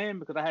Ant is saying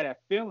because I had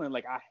that feeling,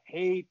 like, I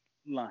hate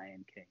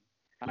Lion King.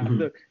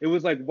 It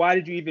was like, why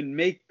did you even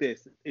make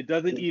this? It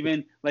doesn't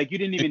even, like, you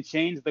didn't even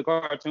change the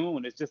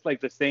cartoon. It's just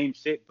like the same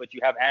shit, but you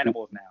have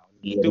animals now.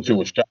 Yeah, it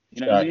was shot,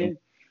 you know what I mean?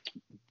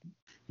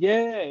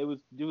 Yeah, it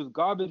was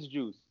garbage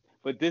juice.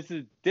 But this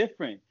is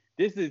different.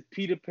 This is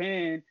Peter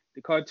Pan,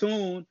 the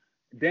cartoon,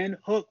 then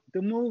Hook,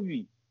 the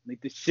movie.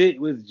 Like, the shit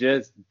was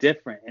just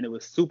different, and it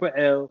was super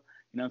L.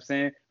 You know what I'm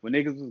saying? When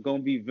niggas was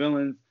gonna be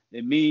villains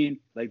and mean,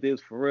 like they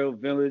was for real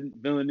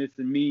villainous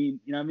and mean.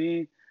 You know what I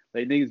mean?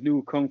 Like, niggas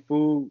knew kung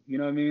fu. You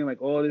know what I mean?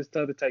 Like, all this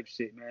other type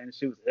shit, man. This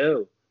shit was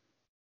ill.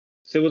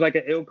 Shit was like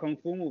an ill kung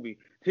fu movie.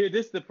 Here,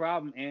 this is the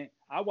problem, and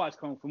I watch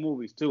kung fu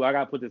movies too. I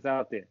gotta put this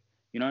out there.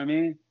 You know what I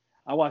mean?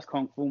 I watch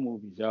kung fu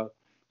movies, y'all.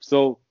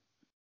 So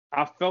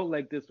I felt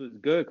like this was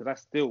good because I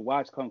still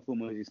watch kung fu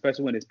movies,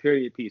 especially when it's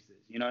period pieces.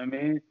 You know what I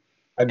mean?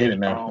 I get it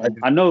now.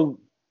 I know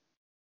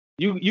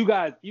you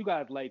guys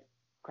like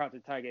Crouch the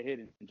Tiger,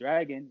 Hidden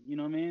Dragon. You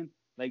know what I mean?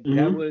 Like,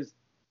 that was,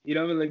 you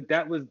know, like,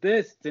 that was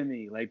this to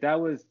me. Like, that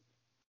was,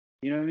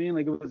 you know what I mean?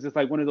 Like, it was just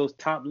like one of those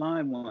top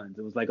line ones.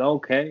 It was like,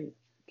 okay,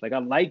 like, I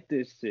like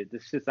this shit.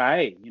 This shit's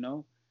alright, you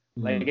know?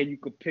 Like, and you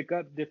could pick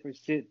up different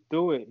shit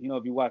through it. You know,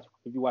 if you watch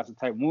the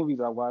type of movies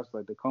I watch,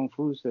 like the kung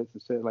fu shit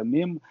and shit. Like,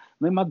 me and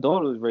my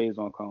daughter was raised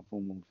on kung fu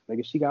movies.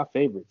 Like, she got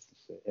favorites and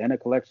shit and a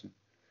collection.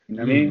 You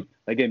know what I mean?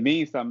 Like, it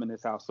means something in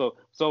this house.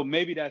 So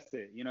maybe that's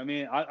it. You know what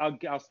I mean?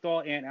 I'll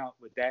stall Ant out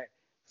with that,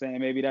 saying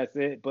maybe that's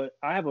it. But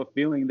I have a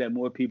feeling that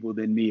more people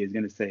than me is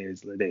gonna say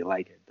is they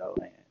like it though,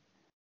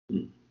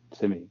 man.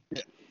 To me.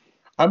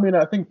 I mean,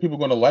 I think people are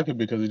going to like it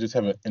because they just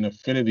have an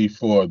affinity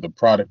for the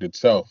product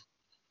itself,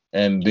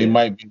 and they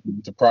might be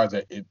surprised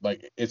that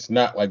it's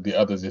not like the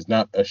others. It's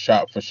not a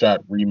shot for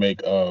shot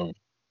remake of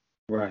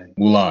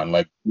Mulan.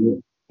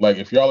 Like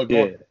if y'all are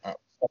going,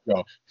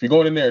 y'all, if you're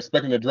going in there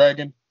expecting the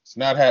dragon, it's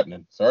not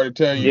happening. Sorry to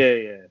tell you.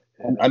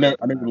 Yeah. I know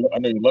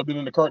you loved it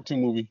in the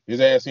cartoon movie. His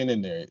ass ain't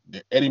in there.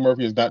 Eddie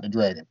Murphy is not the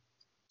dragon.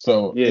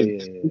 So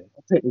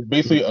it's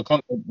basically a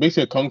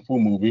kung fu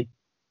movie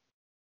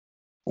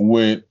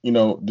with, you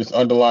know, this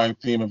underlying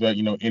theme of that,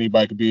 you know,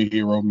 anybody could be a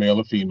hero, male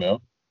or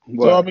female.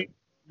 So I mean,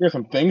 there's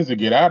some things to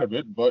get out of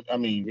it, but I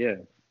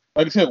mean,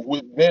 like I said,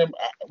 with them,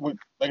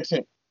 like I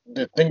said,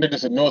 the thing that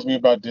just annoys me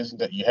about this is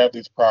that you have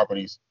these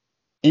properties,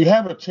 you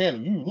have a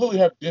channel, you literally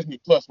have Disney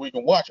Plus where you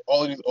can watch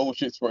all of these old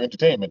shits for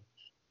entertainment.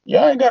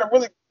 Y'all ain't gotta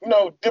really, you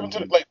know, dip into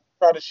like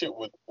try this shit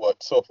with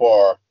what so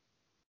far.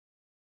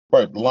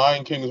 Right,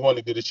 Lion King is one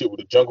that did this shit with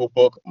the Jungle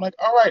Book. I'm like,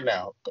 all right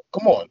now,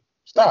 come on,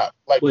 stop.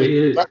 Like, But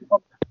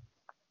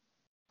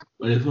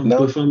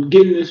if I'm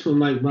getting this from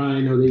like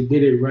Brian, they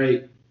did it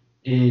right,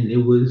 and it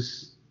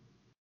was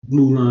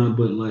Mulan,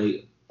 but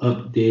like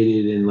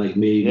updated and like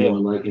made more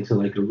like into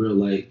like a real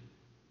like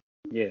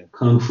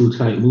kung fu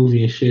type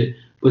movie and shit.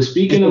 But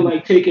speaking of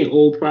like taking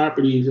old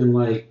properties and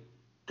like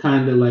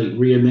kind of like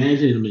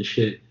reimagining them and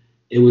shit,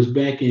 it was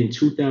back in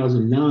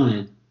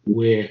 2009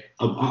 where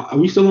are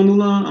we still on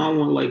Mulan? I don't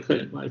want to like cut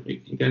it. Like,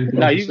 you got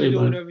anything else to say? You can do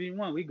whatever you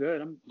want. We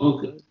good.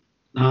 Okay. Good.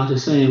 No, I was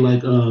just saying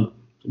like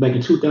back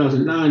in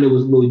 2009, there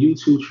was a little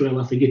YouTube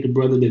trailer. I forget the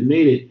brother that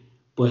made it,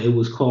 but it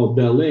was called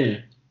Bel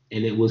Air,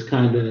 and it was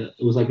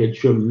like a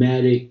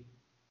dramatic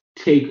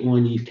take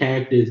on these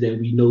characters that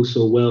we know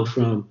so well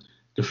from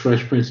the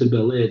Fresh Prince of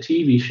Bel Air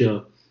TV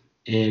show,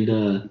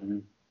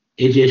 and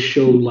it just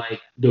showed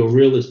like the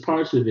realest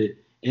parts of it.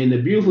 And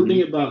the beautiful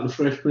thing about the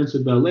Fresh Prince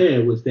of Bel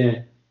Air was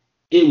that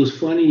it was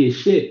funny as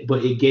shit,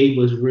 but it gave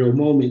us real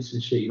moments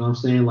and shit. You know what I'm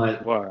saying?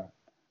 Like,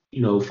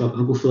 you know, fuck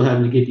Uncle Phil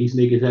having to get these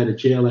niggas out of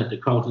jail at the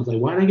Carlton's like,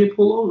 why did they get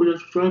pulled over?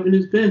 Just driving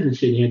his Benz and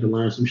shit. And he had to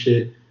learn some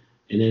shit.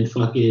 And then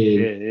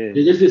fucking,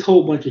 there's this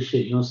whole bunch of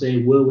shit, you know what I'm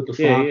saying? Will with the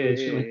father and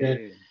shit like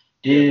that.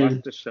 And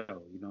watch the show,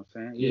 you know what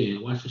I'm saying? Yeah,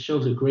 watch the show.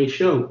 It's a great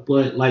show.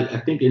 But like, I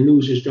think the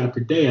news just dropped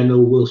today. I know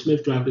Will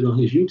Smith dropped it on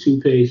his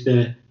YouTube page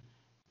that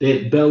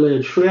Bel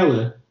Air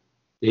trailer,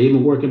 they've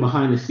been working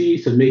behind the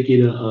scenes to make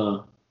it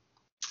a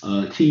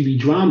TV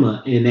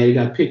drama, and they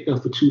got picked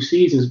up for 2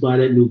 seasons by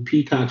that new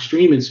Peacock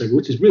streaming service,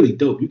 which is really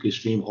dope. You can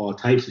stream all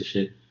types of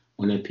shit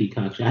on that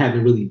Peacock. I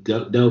haven't really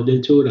delved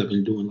into it. I've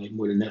been doing like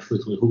more than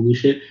Netflix with Hulu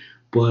shit,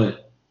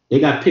 but they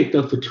got picked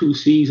up for 2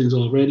 seasons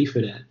already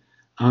for that.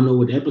 I don't know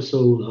what the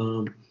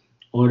episode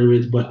order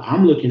is, but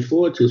I'm looking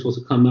forward to it. It's supposed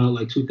to come out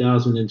like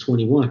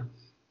 2021.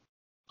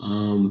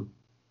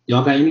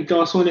 Y'all got any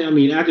thoughts on it? I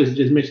mean, I just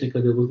mentioned it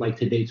because it was like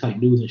today type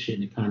news and shit,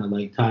 and it kind of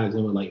like ties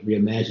in with like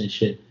reimagined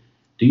shit.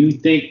 Do you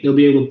think they'll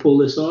be able to pull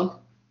this off?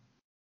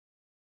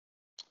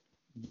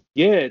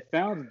 Yeah, it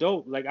sounds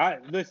dope. Like, I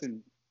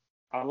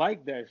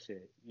like that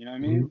shit. You know what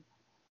I mean?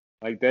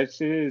 Like, that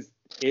shit is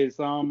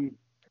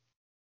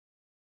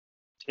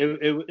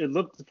it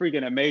looks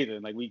freaking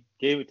amazing. Like, we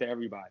gave it to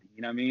everybody.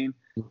 You know what I mean?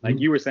 Like,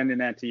 you were sending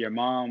that to your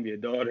mom, your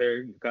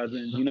daughter, your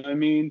cousins. You know what I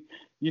mean?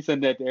 You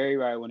sent that to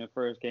everybody when it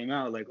first came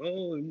out. Like,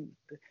 oh,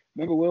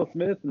 remember Will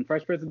Smith and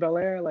Fresh Prince of Bel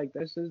Air? Like,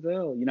 that's just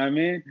ill. You know what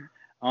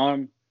I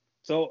mean?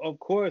 So of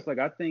course, like,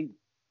 I think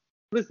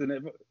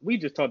listen, we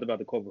just talked about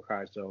the Cobra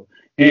Kai show,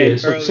 Yeah, and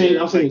so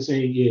earlier,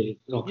 saying, yeah,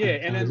 yeah, okay,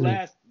 and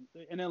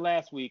then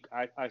last week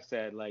I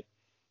said like,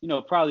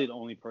 probably the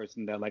only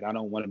person that like I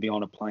don't want to be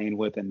on a plane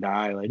with and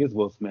die like is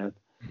Will Smith.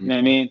 You know what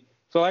I mean?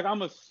 So like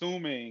I'm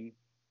assuming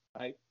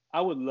like I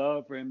would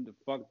love for him to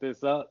fuck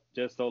this up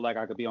just so like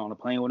I could be on a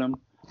plane with him,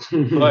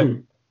 but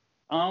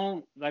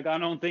I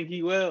don't think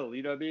he will.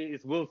 You know what I mean?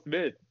 It's Will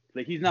Smith.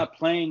 Like he's not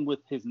playing with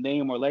his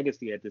name or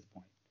legacy at this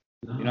point.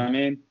 You know what I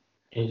mean?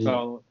 and,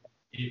 So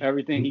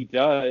everything he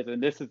does,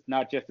 and this is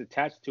not just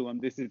attached to him.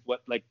 This is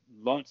what like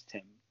launched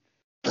him.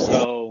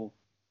 So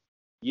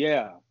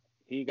yeah,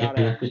 he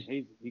gonna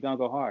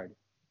go hard.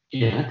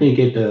 yeah, I think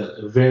at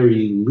the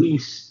very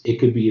least, it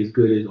could be as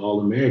good as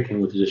All American,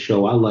 which is a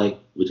show I like,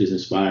 which is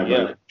inspired by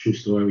Yeah, like true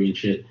story and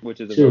shit.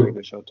 which is a very Too.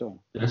 good show too.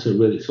 That's a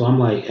really so I'm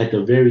like at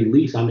the very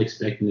least, I'm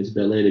expecting this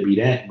Bel Air to be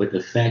that. But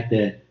the fact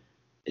that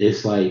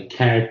it's like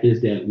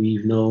characters that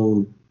we've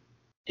known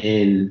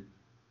in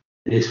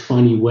this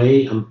funny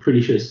way, I'm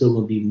pretty sure it's still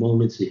gonna be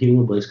moments of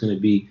humor, but it's gonna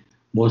be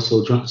more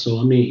so drunk.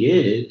 So I mean,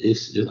 yeah,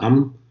 it's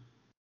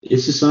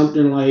just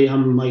something like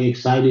I'm like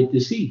excited to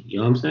see. You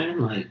know what I'm saying?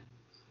 Like.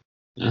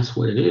 That's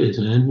what it is,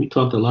 man. We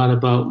talked a lot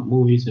about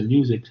movies and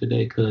music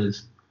today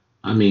because,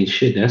 I mean,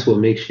 shit, that's what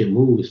makes shit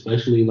move,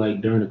 especially like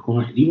during the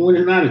quarantine, even when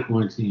it's not a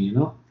quarantine, you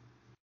know?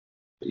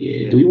 But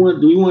yeah. Do we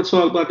want to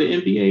talk about the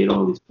NBA and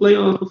all these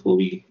playoffs before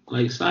we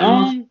like sign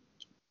off?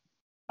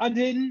 I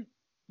didn't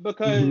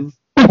because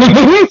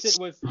Mm-hmm. shit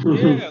was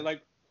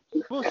like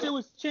shit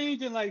was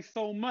changing like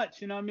so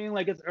much. You know what I mean?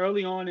 Like it's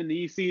early on in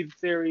the EC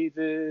series,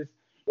 you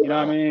know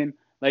what I mean?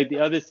 Like the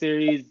other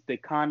series, they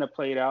kind of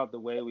played out the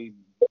way we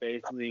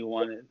basically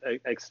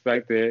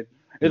expected.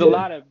 There's a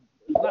lot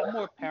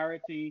more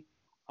parity,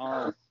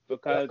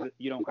 because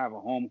you don't have a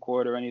home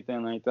court or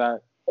anything like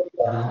that.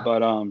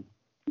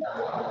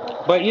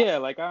 But yeah,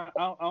 like I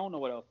don't know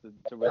what else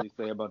to really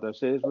say about that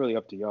shit. It's really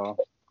up to y'all.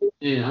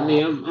 Yeah, I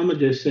mean, I'm gonna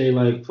just say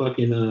like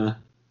fucking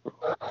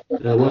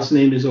what's the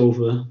name is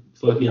over.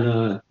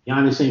 Fucking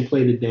Giannis ain't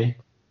played today,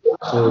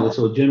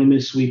 so gentlemen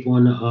sweep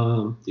on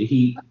the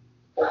Heat.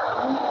 You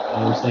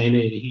know what I'm saying?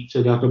 The Heat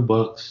took out the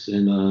Bucks,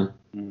 and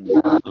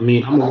I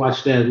mean, I'm gonna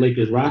watch that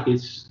Lakers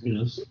Rockets. You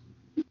know, it's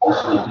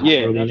early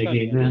in that's the gonna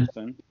be game now.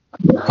 interesting.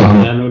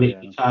 I know they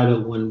tied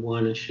up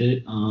 1-1 and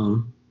shit.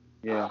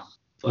 Yeah.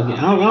 Fucking,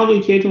 I don't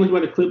really care too much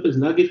about the Clippers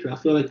Nuggets. I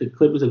feel like the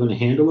Clippers are gonna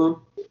handle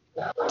them.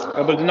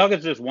 But the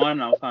Nuggets just won.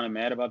 And I was kind of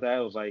mad about that.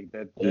 It was like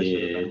that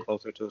should have been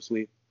closer to a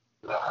sweep.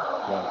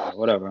 But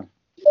whatever.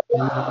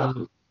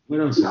 What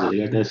else is it? They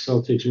got that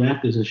Celtics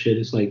Raptors and shit.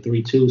 It's like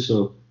 3-2.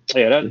 So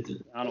yeah,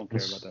 I don't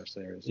care about that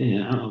series.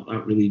 Yeah, I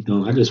really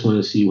don't. I just want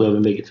to see whoever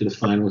make it to the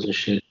finals and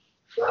shit.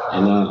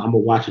 And I'm gonna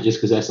watch it just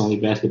because that's the only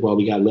basketball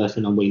we got left,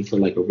 and I'm waiting for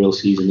like a real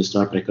season to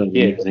start back up.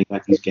 Yeah, because they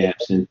got these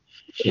gaps and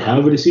shit.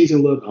 However the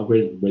season look, I'm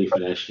ready for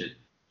that shit.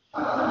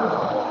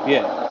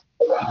 Yeah.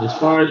 As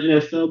far as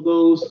NFL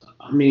goes,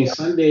 I mean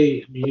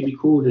Sunday, I mean it'd be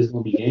cool. There's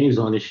gonna be games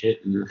on this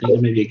shit, and I think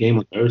there may be a game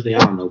on Thursday. I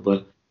don't know,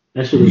 but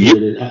that shit is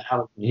what it is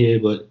out here.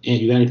 But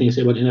Ant, you got anything to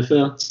say about the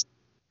NFL?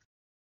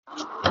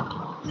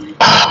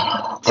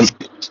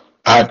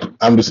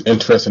 I'm just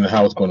interested in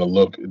how it's going to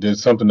look.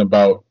 There's something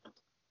about,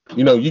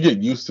 you get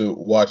used to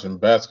watching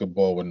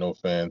basketball with no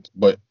fans,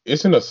 but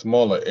it's in a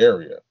smaller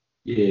area.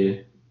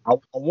 Yeah. I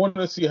want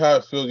to see how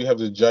it feels. You have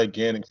this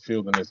gigantic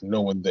field and there's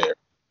no one there.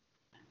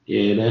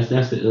 Yeah,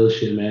 that's the ill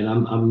shit, man.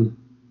 I'm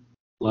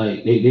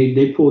like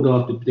they pulled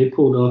off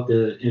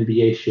the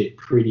NBA shit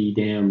pretty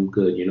damn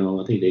good, you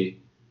know. I think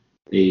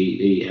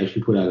they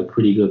actually put out a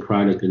pretty good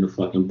product in the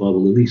fucking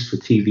bubble, at least for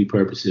TV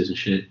purposes and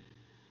shit.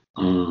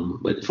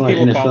 But as far as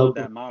people NFL, followed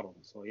that model,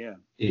 so yeah.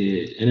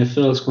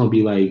 NFL is gonna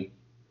be like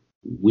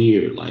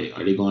weird. Like,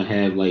 are they gonna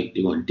have like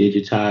they're gonna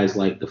digitize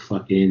like the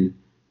fucking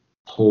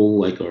whole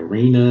like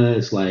arena?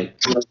 It's like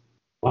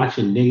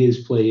watching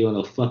niggas play on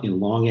a fucking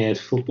long ass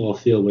football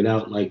field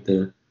without like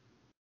the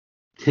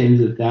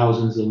tens of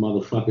thousands of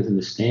motherfuckers in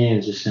the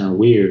stands just sound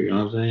weird. You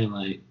know what I'm saying?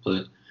 Like,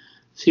 but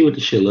see what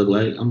the shit look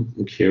like. I'm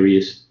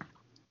curious.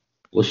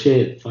 Well,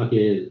 shit,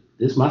 fucking,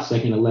 this is my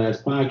second to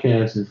last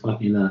podcast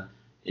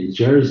in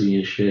Jersey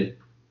and shit.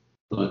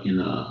 Fucking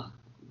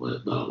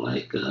what about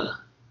like a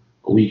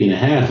week and a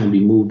half and be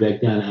moved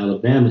back down to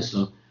Alabama.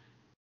 So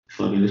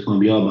fucking, it's gonna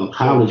be all about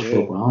college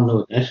football. I don't know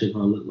what that shit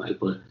gonna look like,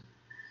 but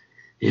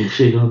yeah,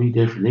 shit gonna be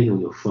different. They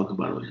gonna give a fuck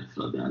about the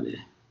NFL down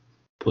there.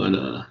 But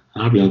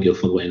I really don't give a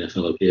fuck about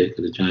NFL up here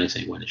because the Giants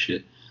ain't winning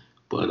shit.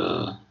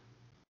 But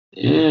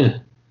yeah.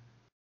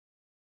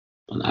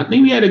 But I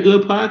think we had a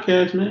good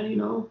podcast, man, you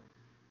know.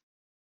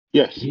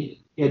 Yes. We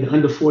had the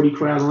under 40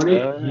 crowd on it, you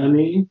know what I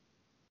mean?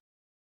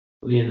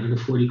 We had under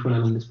 40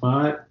 crowd on this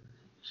pod.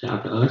 Shout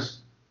out to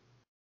us.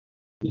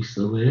 We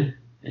still there.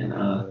 And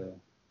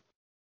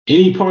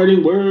any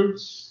parting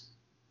words?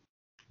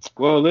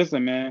 Well,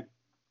 listen, man.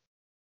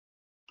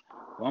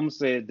 Well, I'm gonna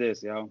say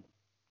this, yo.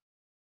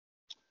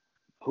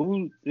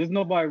 There's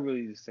nobody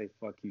really to say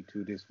fuck you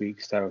to this week,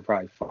 except for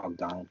probably fuck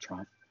Donald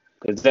Trump.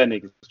 Because that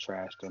nigga's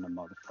trash than a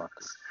motherfucker.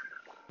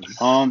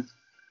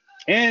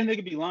 And they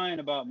could be lying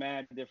about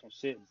mad different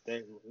shit.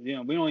 That, we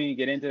don't even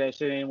get into that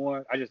shit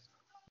anymore.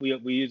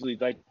 We usually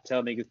like to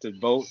tell niggas to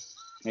vote.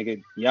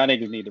 Nigga, y'all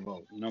niggas need to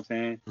vote. You know what I'm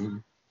saying? Mm-hmm.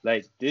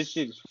 Like, this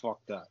shit is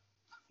fucked up.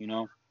 You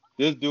know?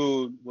 This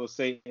dude will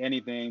say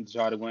anything to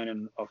try to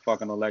win a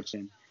fucking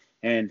election.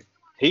 And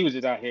he was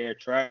just out here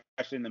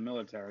trashing the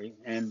military.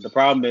 And the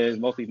problem is,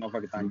 most of these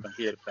motherfuckers don't even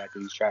hear the fact that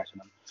he's trashing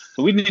them.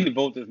 So we need to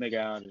vote this nigga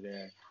out of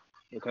there.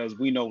 Because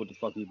we know what the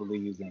fuck he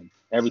believes in.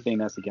 Everything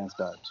that's against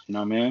us. You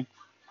know what I mean?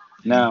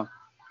 Now,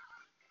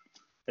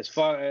 as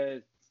far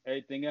as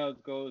everything else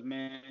goes,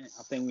 man,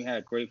 I think we had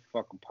a great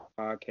fucking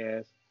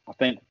podcast. I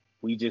think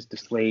we just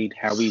displayed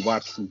how we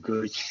watch some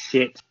good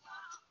shit.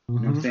 You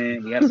know what I'm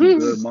saying? We have some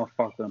good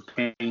motherfucking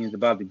opinions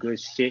about the good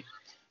shit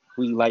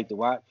we like to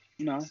watch.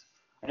 You know?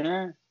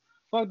 And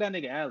fuck that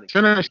nigga Alex.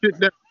 Can I shit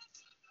that?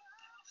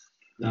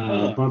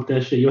 Nah, bump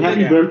that shit. Yo,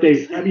 happy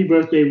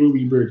birthday,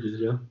 Ruby Bridges,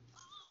 yo.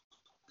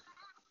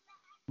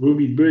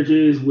 Ruby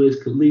Bridges,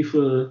 Wiz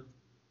Khalifa,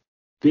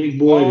 Big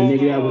Boy, the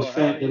nigga that was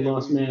fat and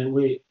lost man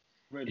weight,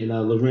 and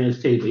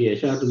Lorenz Tate. Yeah,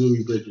 shout out to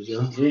Ruby Bridges,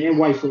 yo. And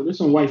white folks. There's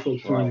some white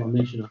folks I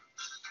mention.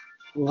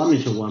 Well, I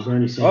mentioned one,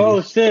 Bernie Sanders.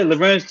 Oh shit,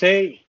 Lorenz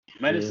Tate,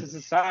 Menace to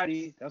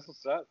Society. That's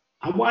what's up.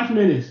 I watched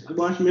Menace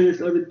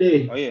the other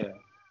day. Oh yeah.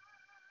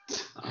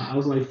 I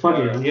was like, fuck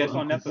it. Yeah, it's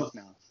on Netflix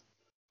now.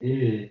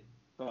 Yeah.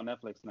 It's on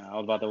Netflix now. I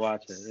was about to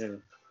watch it. Yeah.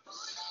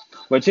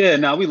 But yeah,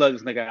 now we love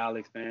this nigga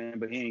Alex, man,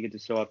 but he didn't get to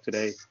show up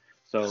today.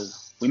 So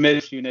we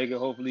miss you, nigga.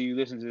 Hopefully you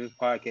listen to this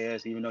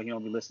podcast, even though he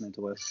don't be listening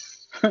to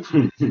us.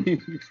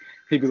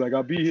 He be like,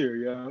 I'll be here,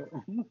 yo.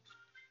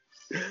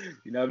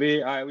 You know what I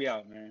mean? All right, we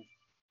out, man.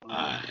 All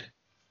right.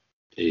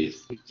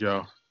 Peace.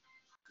 Y'all.